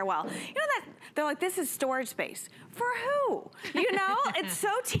the stairwell. You know that they're like, this is storage space. For who? You know, it's so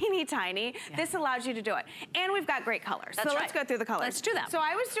teeny tiny. This allows you to do it. And we've got great colors. So let's go through the colors. Let's do that. So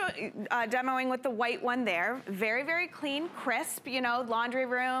I was demoing with the white one there. Very, very clean, crisp, you know, laundry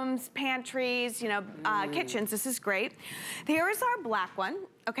rooms, pantries, you know, kitchens. This is great. Here is our black one.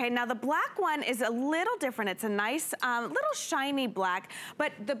 Okay, now the black one is a little different. It's a nice, little shiny black,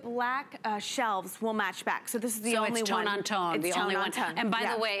 but the black shelves will match back. So this is the only one. So it's tone on tone, it's the only one. Tone. And by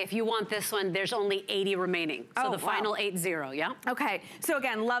the way, if you want this one, there's only 80 remaining. So the final 80, yeah? Okay, so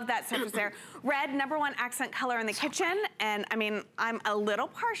again, love that surface there. Red, #1 accent color in the kitchen. And I mean, I'm a little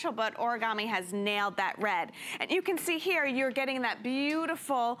partial, but Origami has nailed that red. And you can see here, you're getting that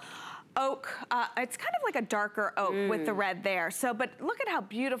beautiful oak. It's kind of like a darker oak with the red there. So, but look at how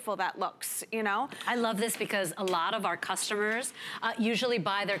beautiful that looks, you know? I love this because a lot of our customers usually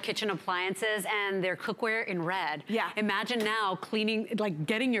buy their kitchen appliances and their cookware in red. Yeah. Imagine now cleaning, like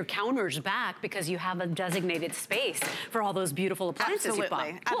getting your counters back because you have a designated space for all those beautiful appliances you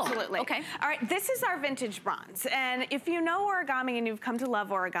bought. Cool. Absolutely. Okay. All right, this is our vintage bronze. And if you know Origami and you've come to love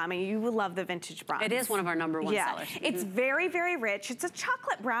Origami, you will love the vintage bronze. It is one of our #1 sellers. It's very, very rich. It's a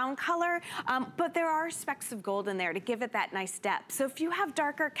chocolate brown color. But there are specks of gold in there to give it that nice depth. So if you have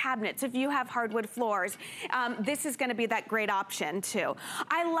darker cabinets, if you have hardwood floors, this is gonna be that great option too.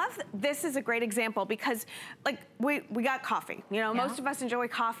 I love, this is a great example because like we got coffee. You know, most of us enjoy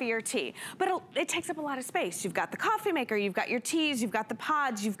coffee or tea, but it takes up a lot of space. You've got the coffee maker, you've got your teas, you've got the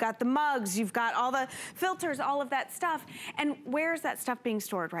pods, you've got the mugs, you've got all the filters, all of that stuff. And where's that stuff being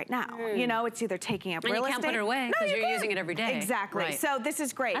stored right now? You know, it's either taking up real estate. You can't put it away because you're using it every day. Exactly. Right. So this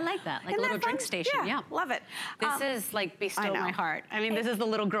is great. I like that. Like a little drink station, yeah. Love it. This is like bestow my heart. I mean, this is the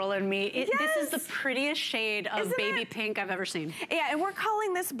little girl in me. This is the prettiest shade of baby pink I've ever seen. Yeah, and we're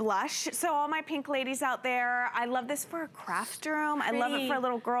calling this blush. So all my pink ladies out there, I love this for a craft room. I love it for a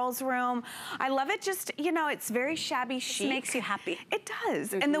little girl's room. I love it just, you know, it's very shabby chic. It makes you happy. It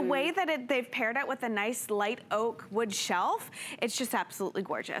does. And the way that they've paired it with a nice light oak wood shelf, it's just absolutely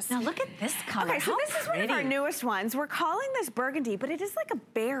gorgeous. Now look at this color. Okay, so this is one of our newest ones. We're calling this burgundy, but it is like a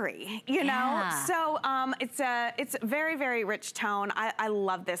berry, you know? So it's a very, very rich tone. I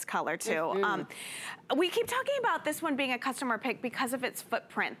love this color too. We keep talking about this one being a customer pick because of its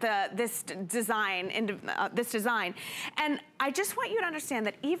footprint, this design. And I just want you to understand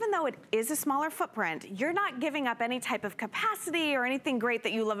that even though it is a smaller footprint, you're not giving up any type of capacity or anything great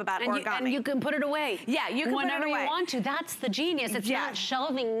that you love about origami. And you can put it away. Yeah, you can whenever put it away. you want to. That's the genius. It's not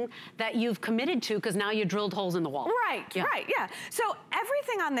shelving that you've committed to because now you drilled holes in the wall. Right, right, yeah. So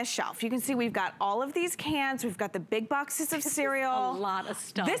everything on this shelf, you can see we've got all of these cans, we've got the big boxes of cereal. A lot of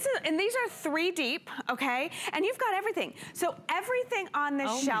stuff. And these are 3 deep, okay? And you've got everything. So everything on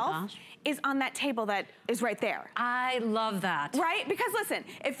this shelf is on that table that is right there. I love that. Right? Because listen,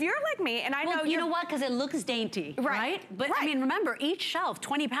 if you're like me, and I know you know what? Because it looks dainty, right? But I mean, remember, each shelf,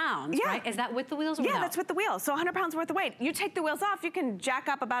 20 pounds, right? Is that with the wheels or without? Yeah, that's with the wheels. So 100 pounds worth of weight. You take the wheels off, you can jack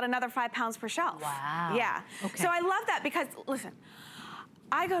up about another 5 pounds per shelf. Wow. Yeah. Okay. So I love that because, listen,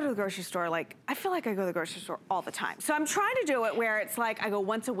 I go to the grocery store, like, I feel like I go to the grocery store all the time. So I'm trying to do it where it's like I go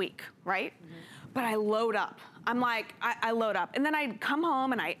once a week, right? But I load up. I'm like, I load up. And then I come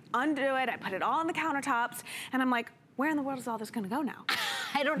home and I undo it, I put it all on the countertops, and I'm like, where in the world is all this gonna go now?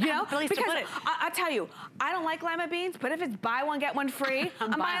 I don't have a place to put it. I tell you, I don't like lima beans, but if it's buy one, get one free,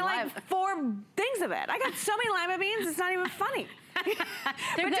 I'm buying like 4 things of it. I got so many lima beans, it's not even funny. They're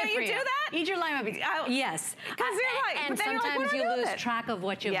but good don't for you do that? Eat your lima beans. Yes. Because you're like, and but then sometimes you're like, you lose track of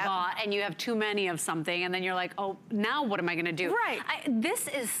what you've bought and you have too many of something and then you're like, oh, now what am I gonna do? Right. This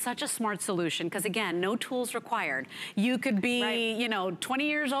is such a smart solution because again, no tools required. You could be, you know, 20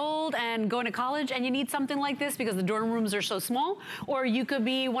 years old and going to college and you need something like this because the dorm rooms are so small, or you could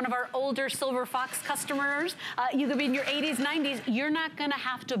be one of our older Silver Fox customers. You could be in your 80s, 90s. You're not gonna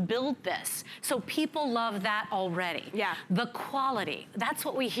have to build this. So people love that already. Yeah. The quality, that's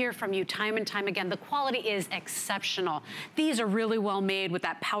what we hear from you time and time again. The quality is exceptional. These are really well made with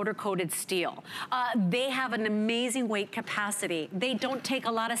that powder coated steel. They have an amazing weight capacity. They don't take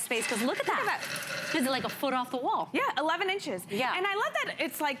a lot of space because look at that. It's like a foot off the wall. Yeah, 11 inches. Yeah. And I love that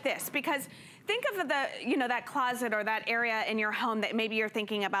it's like this because think of the, you know, that closet or that area in your home that maybe you're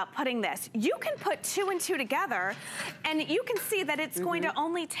thinking about putting this. You can put 2 and 2 together and you can see that it's going to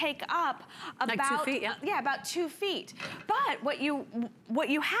only take up about like 2 feet, yeah, about 2 feet. But what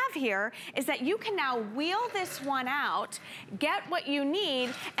you have here is that you can now wheel this one out, get what you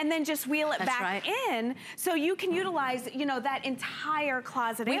need, and then just wheel it back in so you can utilize, you know, that entire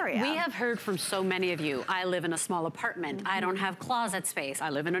closet area. We have heard from so many of you. I live in a small apartment. I don't have closet space.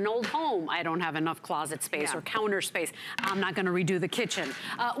 I live in an old home. I don't have enough closet space or counter space. I'm not gonna redo the kitchen.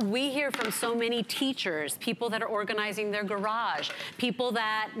 We hear from so many teachers, people that are organizing their garage, people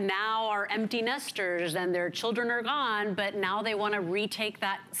that now are empty nesters and their children are gone, but now they wanna retake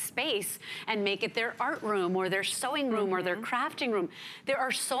that space and make it their art room or their sewing room or their crafting room. There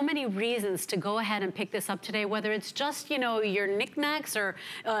are so many reasons to go ahead and pick this up today, whether it's just, you know, your knickknacks or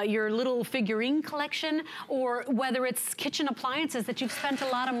your little figurine collection, or whether it's kitchen appliances that you've spent a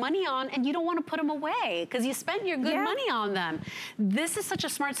lot of money on and you don't want to put them away because you spent your good money on them. This is such a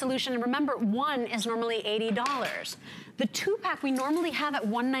smart solution. And remember, one is normally $80. The 2-pack we normally have at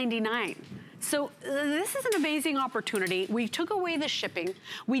 $199. So this is an amazing opportunity. We took away the shipping.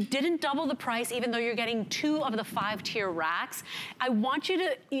 We didn't double the price, even though you're getting 2 of the 5-tier racks. I want you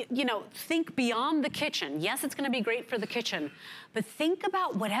to, you know, think beyond the kitchen. Yes, it's gonna be great for the kitchen, but think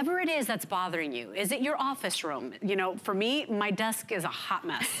about whatever it is that's bothering you. Is it your office room? You know, for me, my desk is a hot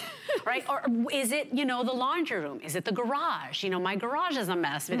mess, right? Or is it, you know, the laundry room? Is it the garage? You know, my garage is a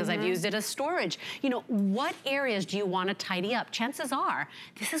mess because I've used it as storage. You know, what areas do you want to tidy up? Chances are,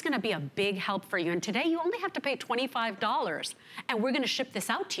 this is gonna be a big help for you. And today, you only have to pay $25 and we're gonna ship this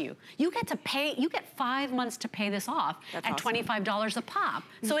out to you. You get to pay, you get 5 months to pay this off at $25 a pop.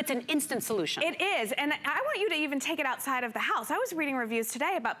 So it's an instant solution. It is, and I want you to even take it outside of the house. I was reading reviews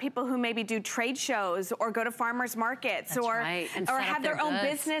today about people who maybe do trade shows or go to farmers markets or have their own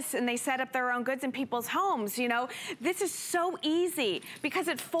business and they set up their own goods in people's homes, you know. This is so easy because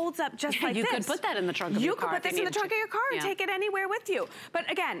it folds up just like this. You could put that in the trunk of your car. You could put this in the trunk of your car and take it anywhere with you.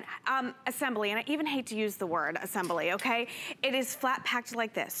 But again, assembly, and I even hate to use the word assembly, okay? It is flat packed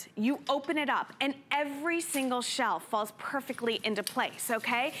like this. You open it up and every single shelf falls perfectly into place,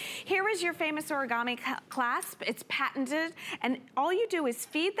 okay? Here is your famous origami clasp. It's patented, and all you do is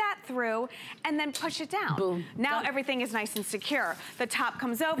feed that through and then push it down. Boom. Now everything is nice and secure. The top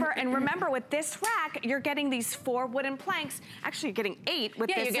comes over, and remember with this rack, you're getting these 4 wooden planks. Actually, you're getting 8 with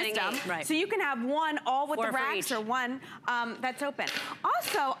this system. 8, right. So you can have one all with 4 the racks or one that's open.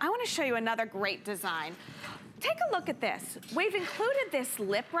 Also, I wanna show you another great design. Take a look at this. We've included this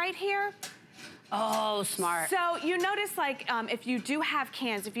lip right here. Oh, smart. So you notice, like, if you do have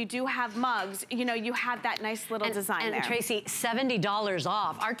cans, if you do have mugs, you know, you have that nice little design there. And Tracy, $70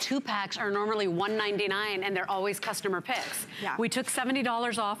 off. Our 2-packs are normally $1.99, and they're always customer picks. Yeah. We took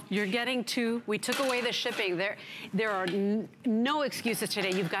 $70 off. You're getting 2. We took away the shipping. There are no excuses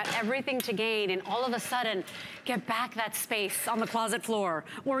today. You've got everything to gain, and all of a sudden, get back that space on the closet floor,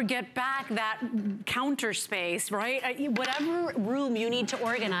 or get back that counter space, right? Whatever room you need to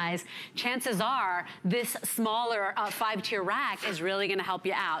organize, chances are this smaller 5-tier rack is really gonna help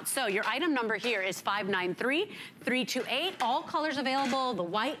you out. So your item number here is 593328. All colors available, the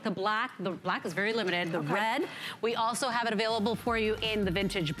white, the black is very limited, the red. We also have it available for you in the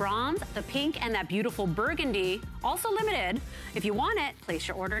vintage bronze, the pink, and that beautiful burgundy, also limited. If you want it, place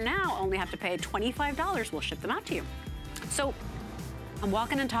your order now. Only have to pay $25. We'll ship them out to you. So I'm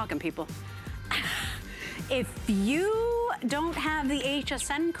walking and talking, people. If you don't have the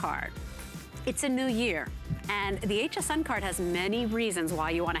HSN card, it's a new year, and the HSN card has many reasons why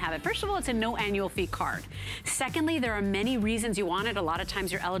you want to have it. First of all, it's a no annual fee card. Secondly, there are many reasons you want it. A lot of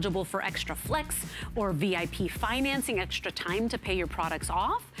times you're eligible for extra flex or VIP financing, extra time to pay your products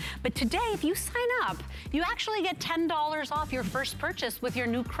off. But today, if you sign up, you actually get $10 off your first purchase with your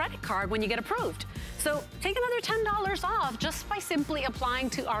new credit card when you get approved. So take another $10 off just by simply applying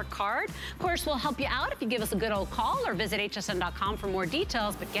to our card. Of course, we'll help you out if you give us a good old call or visit hsn.com for more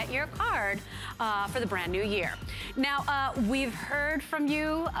details, but get your card for the brand new year. Now, we've heard from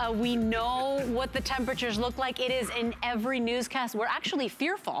you. We know what the temperatures look like. It is in every newscast. We're actually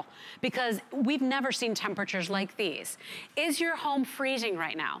fearful because we've never seen temperatures like these. Is your home freezing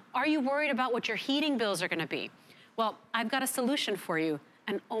right now? Are you worried about what your heating bills are gonna be? Well, I've got a solution for you.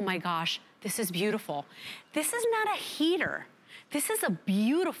 And oh my gosh, this is beautiful. This is not a heater. This is a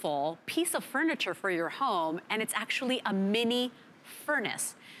beautiful piece of furniture for your home, and it's actually a mini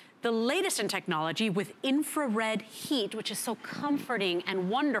furnace. The latest in technology with infrared heat, which is so comforting and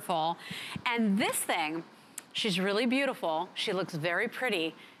wonderful. And this thing, she's really beautiful. She looks very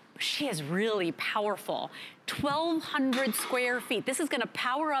pretty. She is really powerful. 1,200 square feet. This is gonna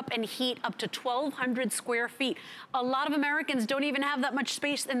power up and heat up to 1,200 square feet. A lot of Americans don't even have that much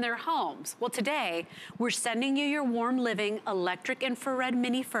space in their homes. Well, today, we're sending you your Warm Living electric infrared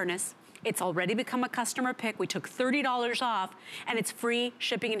mini furnace. It's already become a customer pick. We took $30 off, and it's free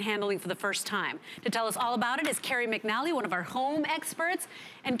shipping and handling for the first time. To tell us all about it is Carrie McNally, one of our home experts.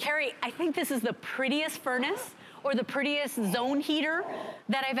 And Carrie, I think this is the prettiest furnace or the prettiest zone heater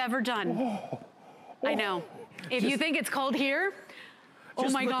that I've ever done. I know. If you think it's cold here,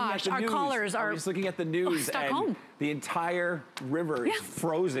 oh my gosh, our callers are just looking at the news, stuck and home. The entire river is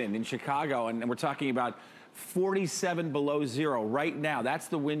frozen in Chicago, and we're talking about 47 below zero right now. That's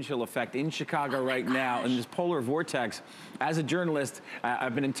the wind chill effect in Chicago right now, in this polar vortex. As a journalist,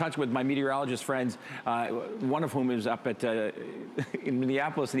 I've been in touch with my meteorologist friends, one of whom is up at in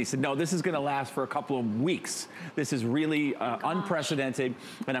Minneapolis, and he said, no, this is gonna last for a couple of weeks. This is really unprecedented,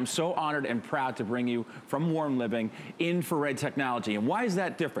 and I'm so honored and proud to bring you from Warm Living infrared technology. And why is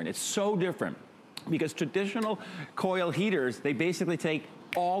that different? It's so different because traditional coil heaters, they basically take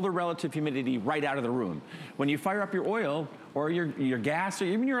all the relative humidity right out of the room. When you fire up your oil or your gas or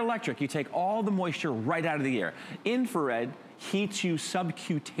even your electric, you take all the moisture right out of the air. Infrared heats you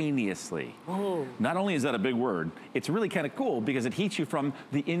subcutaneously. Oh. Not only is that a big word, it's really kind of cool because it heats you from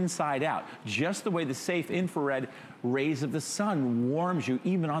the inside out, just the way the safe infrared rays of the sun warms you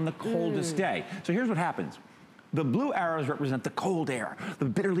even on the coldest day. So here's what happens. The blue arrows represent the cold air, the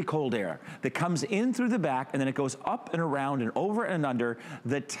bitterly cold air that comes in through the back, and then it goes up and around and over and under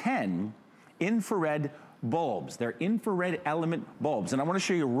the 10 infrared bulbs. They're infrared element bulbs. And I want to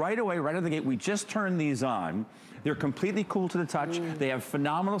show you right away, right out of the gate, we just turned these on. They're completely cool to the touch. They have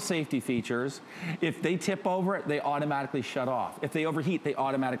phenomenal safety features. If they tip over, they automatically shut off. If they overheat, they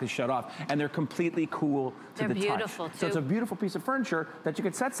automatically shut off. And they're completely cool to the touch. They're beautiful, too. So it's a beautiful piece of furniture that you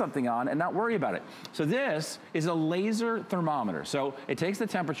could set something on and not worry about it. So this is a laser thermometer. So it takes the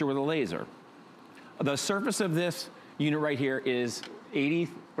temperature with a laser. The surface of this unit right here is 80,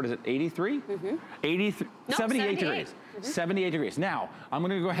 what is it, 83? 83, no, 78 degrees. 78 degrees. Now, I'm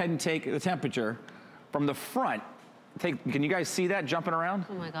gonna go ahead and take the temperature from the front. Can you guys see that jumping around?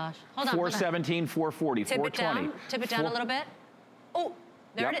 Oh my gosh. Hold on. 417, 440, tip 420. Tip it down a little bit. Oh,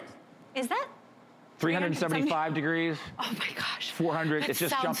 there it is. Is that? 375 degrees. Oh my gosh. 400, it's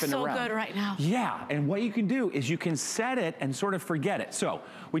just jumping around. Sounds so good right now. Yeah, and what you can do is you can set it and sort of forget it. So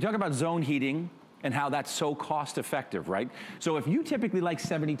we talk about zone heating and how that's so cost effective, right? So if you typically like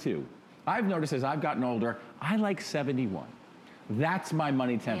 72, I've noticed as I've gotten older, I like 71. That's my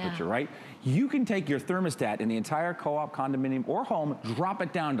money temperature, right? You can take your thermostat in the entire co-op, condominium, or home, drop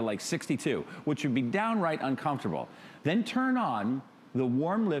it down to like 62, which would be downright uncomfortable. Then turn on the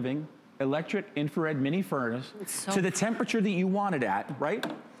warm living electric infrared mini furnace to the temperature that you want it at, right?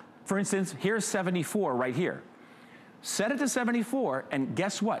 For instance, here's 74 right here. Set it to 74, and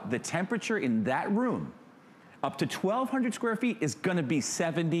guess what? The temperature in that room, up to 1,200 square feet, is gonna be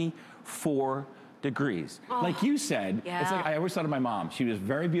 74 degrees. Like you said, it's like I always thought of my mom. She was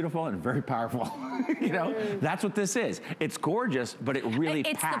very beautiful and very powerful. You know, that's what this is. It's gorgeous, but it really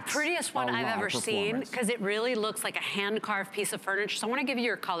It's the prettiest one I've ever seen because it really looks like a hand-carved piece of furniture. So I want to give you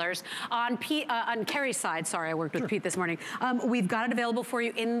your colors. On Carrie's side, sorry, I worked with Pete this morning. We've got it available for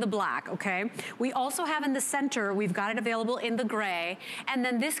you in the black, okay? We also have in the center, we've got it available in the gray. And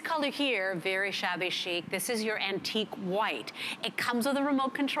then this color here, very shabby chic. This is your antique white. It comes with a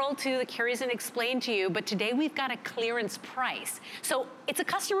remote control too that Carrie's gonna explain to you, but today we've got a clearance price. So it's a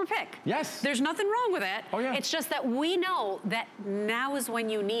customer pick. Yes. There's nothing wrong with it. Oh, yeah. It's just that we know that now is when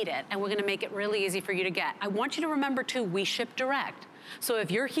you need it, and we're gonna make it really easy for you to get. I want you to remember too, we ship direct. So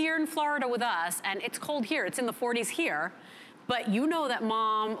if you're here in Florida with us, and it's cold here, it's in the 40s here, but you know that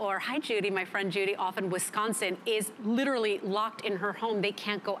mom, or hi Judy, my friend Judy, off in Wisconsin, is literally locked in her home. They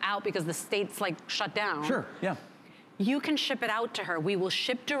can't go out because the state's like shut down. Sure, yeah. You can ship it out to her. We will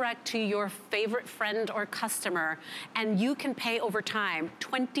ship direct to your favorite friend or customer, and you can pay over time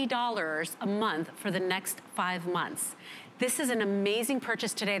 $20 a month for the next 5 months. This is an amazing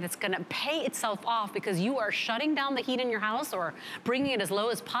purchase today that's gonna pay itself off because you are shutting down the heat in your house or bringing it as low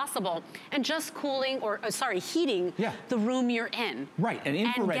as possible and just cooling, or heating the room you're in. Right, and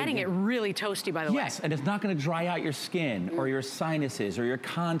infrared. And getting it really toasty, by the way. Yes, and it's not gonna dry out your skin or your sinuses or your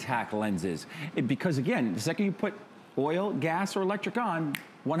contact lenses. Because again, the second you put oil, gas, or electric on,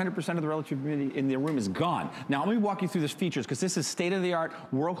 100% of the relative humidity in the room is gone. Now, let me walk you through these features because this is state-of-the-art,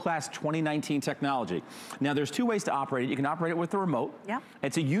 world-class 2019 technology. Now, there's two ways to operate it. You can operate it with the remote. Yep.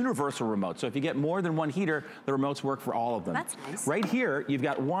 It's a universal remote. So if you get more than one heater, the remotes work for all of them. That's nice. Right here, you've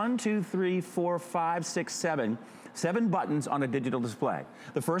got 1, 2, 3, 4, 5, 6, 7 buttons on a digital display.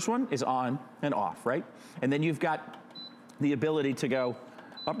 The first one is on and off, right? And then you've got the ability to go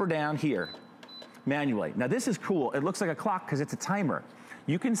up or down here manually. Now this is cool. It looks like a clock because it's a timer.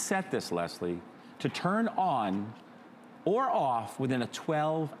 You can set this, Leslie, to turn on or off within a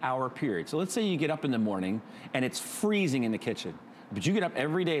 12-hour period. So let's say you get up in the morning and it's freezing in the kitchen, but you get up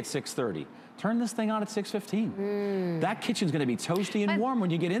every day at 6:30. Turn this thing on at 6:15. That kitchen's gonna be toasty and warm when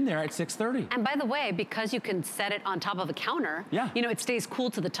you get in there at 6:30. And by the way, because you can set it on top of a counter, you know, it stays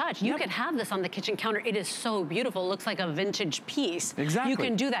cool to the touch. You could have this on the kitchen counter. It is so beautiful. It looks like a vintage piece. Exactly. You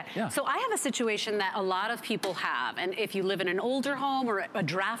can do that. So I have a situation that a lot of people have, and if you live in an older home or a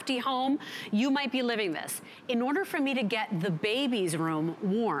drafty home, you might be living this. In order for me to get the baby's room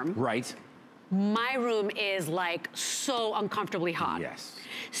warm, my room is like so uncomfortably hot. Yes.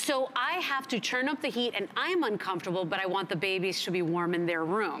 So I have to turn up the heat and I'm uncomfortable, but I want the babies to be warm in their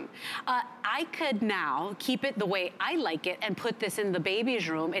room. I could now keep it the way I like it and put this in the baby's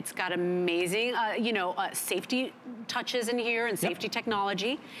room. It's got amazing, safety touches in here and safety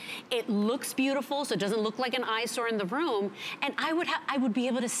technology. It looks beautiful, so it doesn't look like an eyesore in the room. And I would be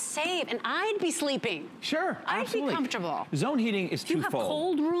able to save, and I'd be sleeping. Sure, absolutely. I'd be comfortable. Zone heating is Do you twofold. have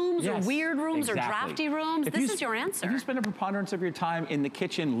cold rooms or weird rooms or exactly. drafty rooms? This is your answer. If you spend a preponderance of your time in the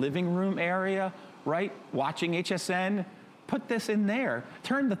kitchen, living room area, right, watching HSN, put this in there,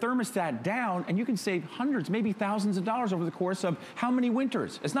 turn the thermostat down, and you can save hundreds, maybe thousands of dollars over the course of how many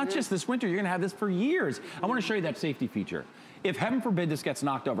winters? It's not just this winter, you're gonna have this for years. I wanna show you that safety feature. If heaven forbid this gets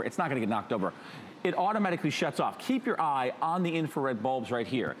knocked over, it's not gonna get knocked over. It automatically shuts off. Keep your eye on the infrared bulbs right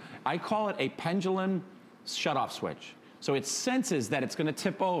here. I call it a pendulum shut-off switch. So it senses that it's gonna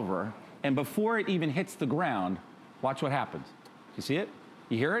tip over, and before it even hits the ground, watch what happens. You see it?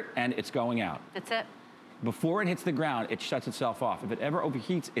 You hear it, and it's going out. That's it. Before it hits the ground, it shuts itself off. If it ever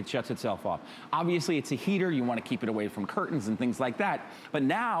overheats, it shuts itself off. Obviously, it's a heater. You want to keep it away from curtains and things like that. But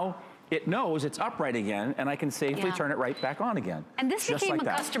now, it knows it's upright again, and I can safely turn it right back on again. And this became a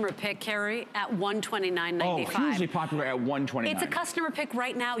customer pick, Carrie, at $129.95. Oh, hugely popular at $129. It's a customer pick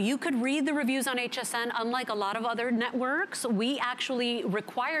right now. You could read the reviews on HSN. Unlike a lot of other networks, we actually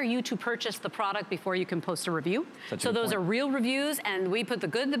require you to purchase the product before you can post a review. So those are real reviews, and we put the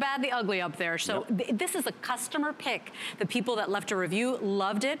good, the bad, the ugly up there. So this is a customer pick. The people that left a review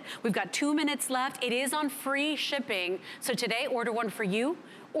loved it. We've got 2 minutes left. It is on free shipping. So today, order one for you.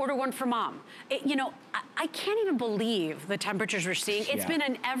 Order one for for mom. You know, I can't even believe the temperatures we're seeing. It's been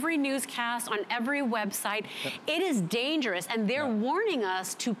in every newscast, on every website. It is dangerous, and they're warning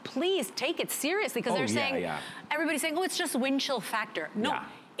us to please take it seriously, because they're saying, everybody's saying, oh, it's just wind chill factor. No.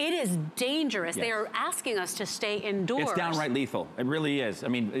 It is dangerous. They are asking us to stay indoors. It's downright lethal. It really is. I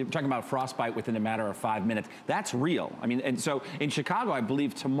mean, you're talking about frostbite within a matter of 5 minutes. That's real. I mean, and so in Chicago, I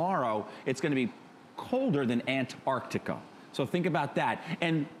believe tomorrow it's going to be colder than Antarctica. So think about that.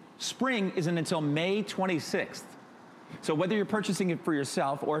 And spring isn't until May 26th. So whether you're purchasing it for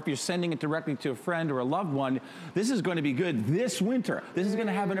yourself or if you're sending it directly to a friend or a loved one, this is going to be good this winter. This is going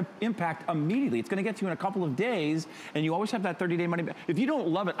to have an impact immediately. It's going to get to you in a couple of days, and you always have that 30-day money back. If you don't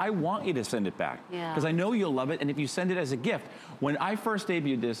love it, I want you to send it back, because I know you'll love it, and if you send it as a gift. When I first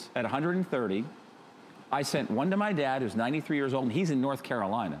debuted this at 130, I sent one to my dad, who's 93 years old, and he's in North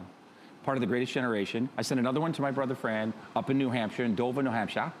Carolina, part of the Greatest Generation. I sent another one to my brother Fran up in New Hampshire, in Dover, New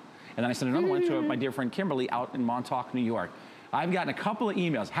Hampshire. And then I sent another one to my dear friend Kimberly out in Montauk, New York. I've gotten a couple of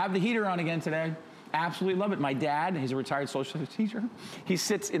emails. Have the heater on again today. Absolutely love it. My dad, he's a retired social studies teacher. He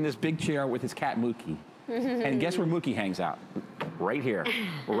sits in this big chair with his cat Mookie. And guess where Mookie hangs out? Right here,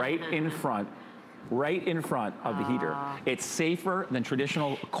 right in front of the heater. It's safer than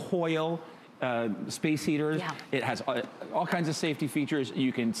traditional coil space heaters. It has all kinds of safety features.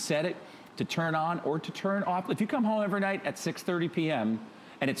 You can set it to turn on or to turn off. If you come home every night at 6:30 p.m.,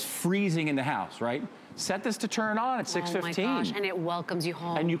 and it's freezing in the house, right? Set this to turn on at 6:15. Oh my gosh, and it welcomes you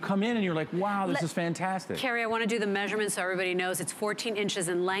home. And you come in and you're like, wow, this is fantastic. Carrie, I want to do the measurements so everybody knows. It's 14 inches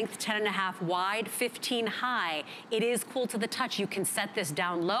in length, 10.5 wide, 15 high. It is cool to the touch. You can set this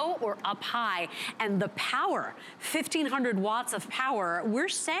down low or up high. And the power, 1,500 watts of power, we're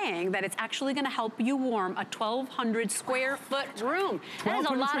saying that it's actually going to help you warm a 1,200 square foot room. That is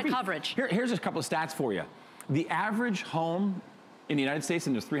a lot of coverage. Here's a couple of stats for you. The average home in the United States,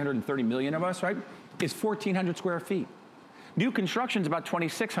 and there's 330 million of us, right, is 1,400 square feet. New construction is about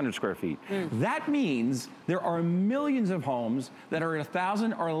 2,600 square feet. That means there are millions of homes that are at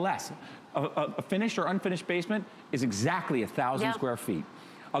 1,000 or less. A finished or unfinished basement is exactly 1,000 square feet.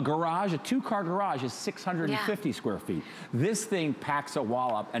 A garage, a two-car garage, is 650 square feet. This thing packs a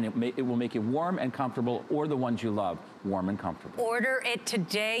wall up, and it will make you warm and comfortable, or the ones you love, warm and comfortable. Order it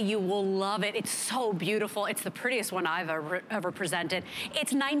today. You will love it. It's so beautiful. It's the prettiest one I've ever presented.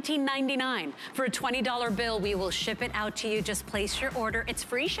 It's $19.99. For a $20 bill, we will ship it out to you. Just place your order. It's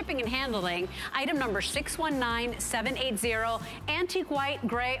free shipping and handling. Item number 619780. Antique white,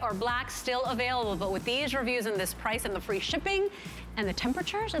 gray, or black still available. But with these reviews and this price and the free shipping and the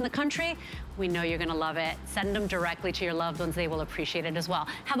temperatures in the country, we know you're gonna love it. Send them directly to your loved ones. They will appreciate it as well.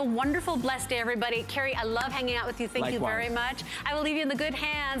 Have a wonderful, blessed day, everybody. Carrie, I love hanging out with you. Thank you very much. I will leave you in the good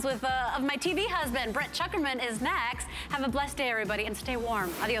hands with of my TV husband. Brett Chuckerman is next. Have a blessed day, everybody, and stay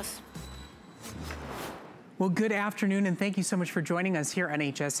warm. Adios. Well, good afternoon, and thank you so much for joining us here on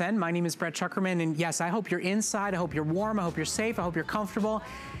HSN. My name is Brett Chuckerman, and yes, I hope you're inside. I hope you're warm. I hope you're safe. I hope you're comfortable.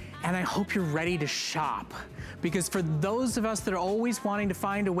 And I hope you're ready to shop. Because for those of us that are always wanting to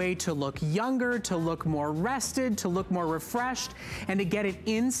find a way to look younger, to look more rested, to look more refreshed, and to get it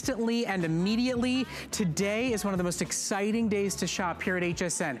instantly and immediately, today is one of the most exciting days to shop here at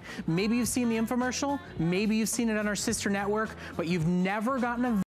HSN. Maybe you've seen the infomercial, maybe you've seen it on our sister network, but you've never gotten a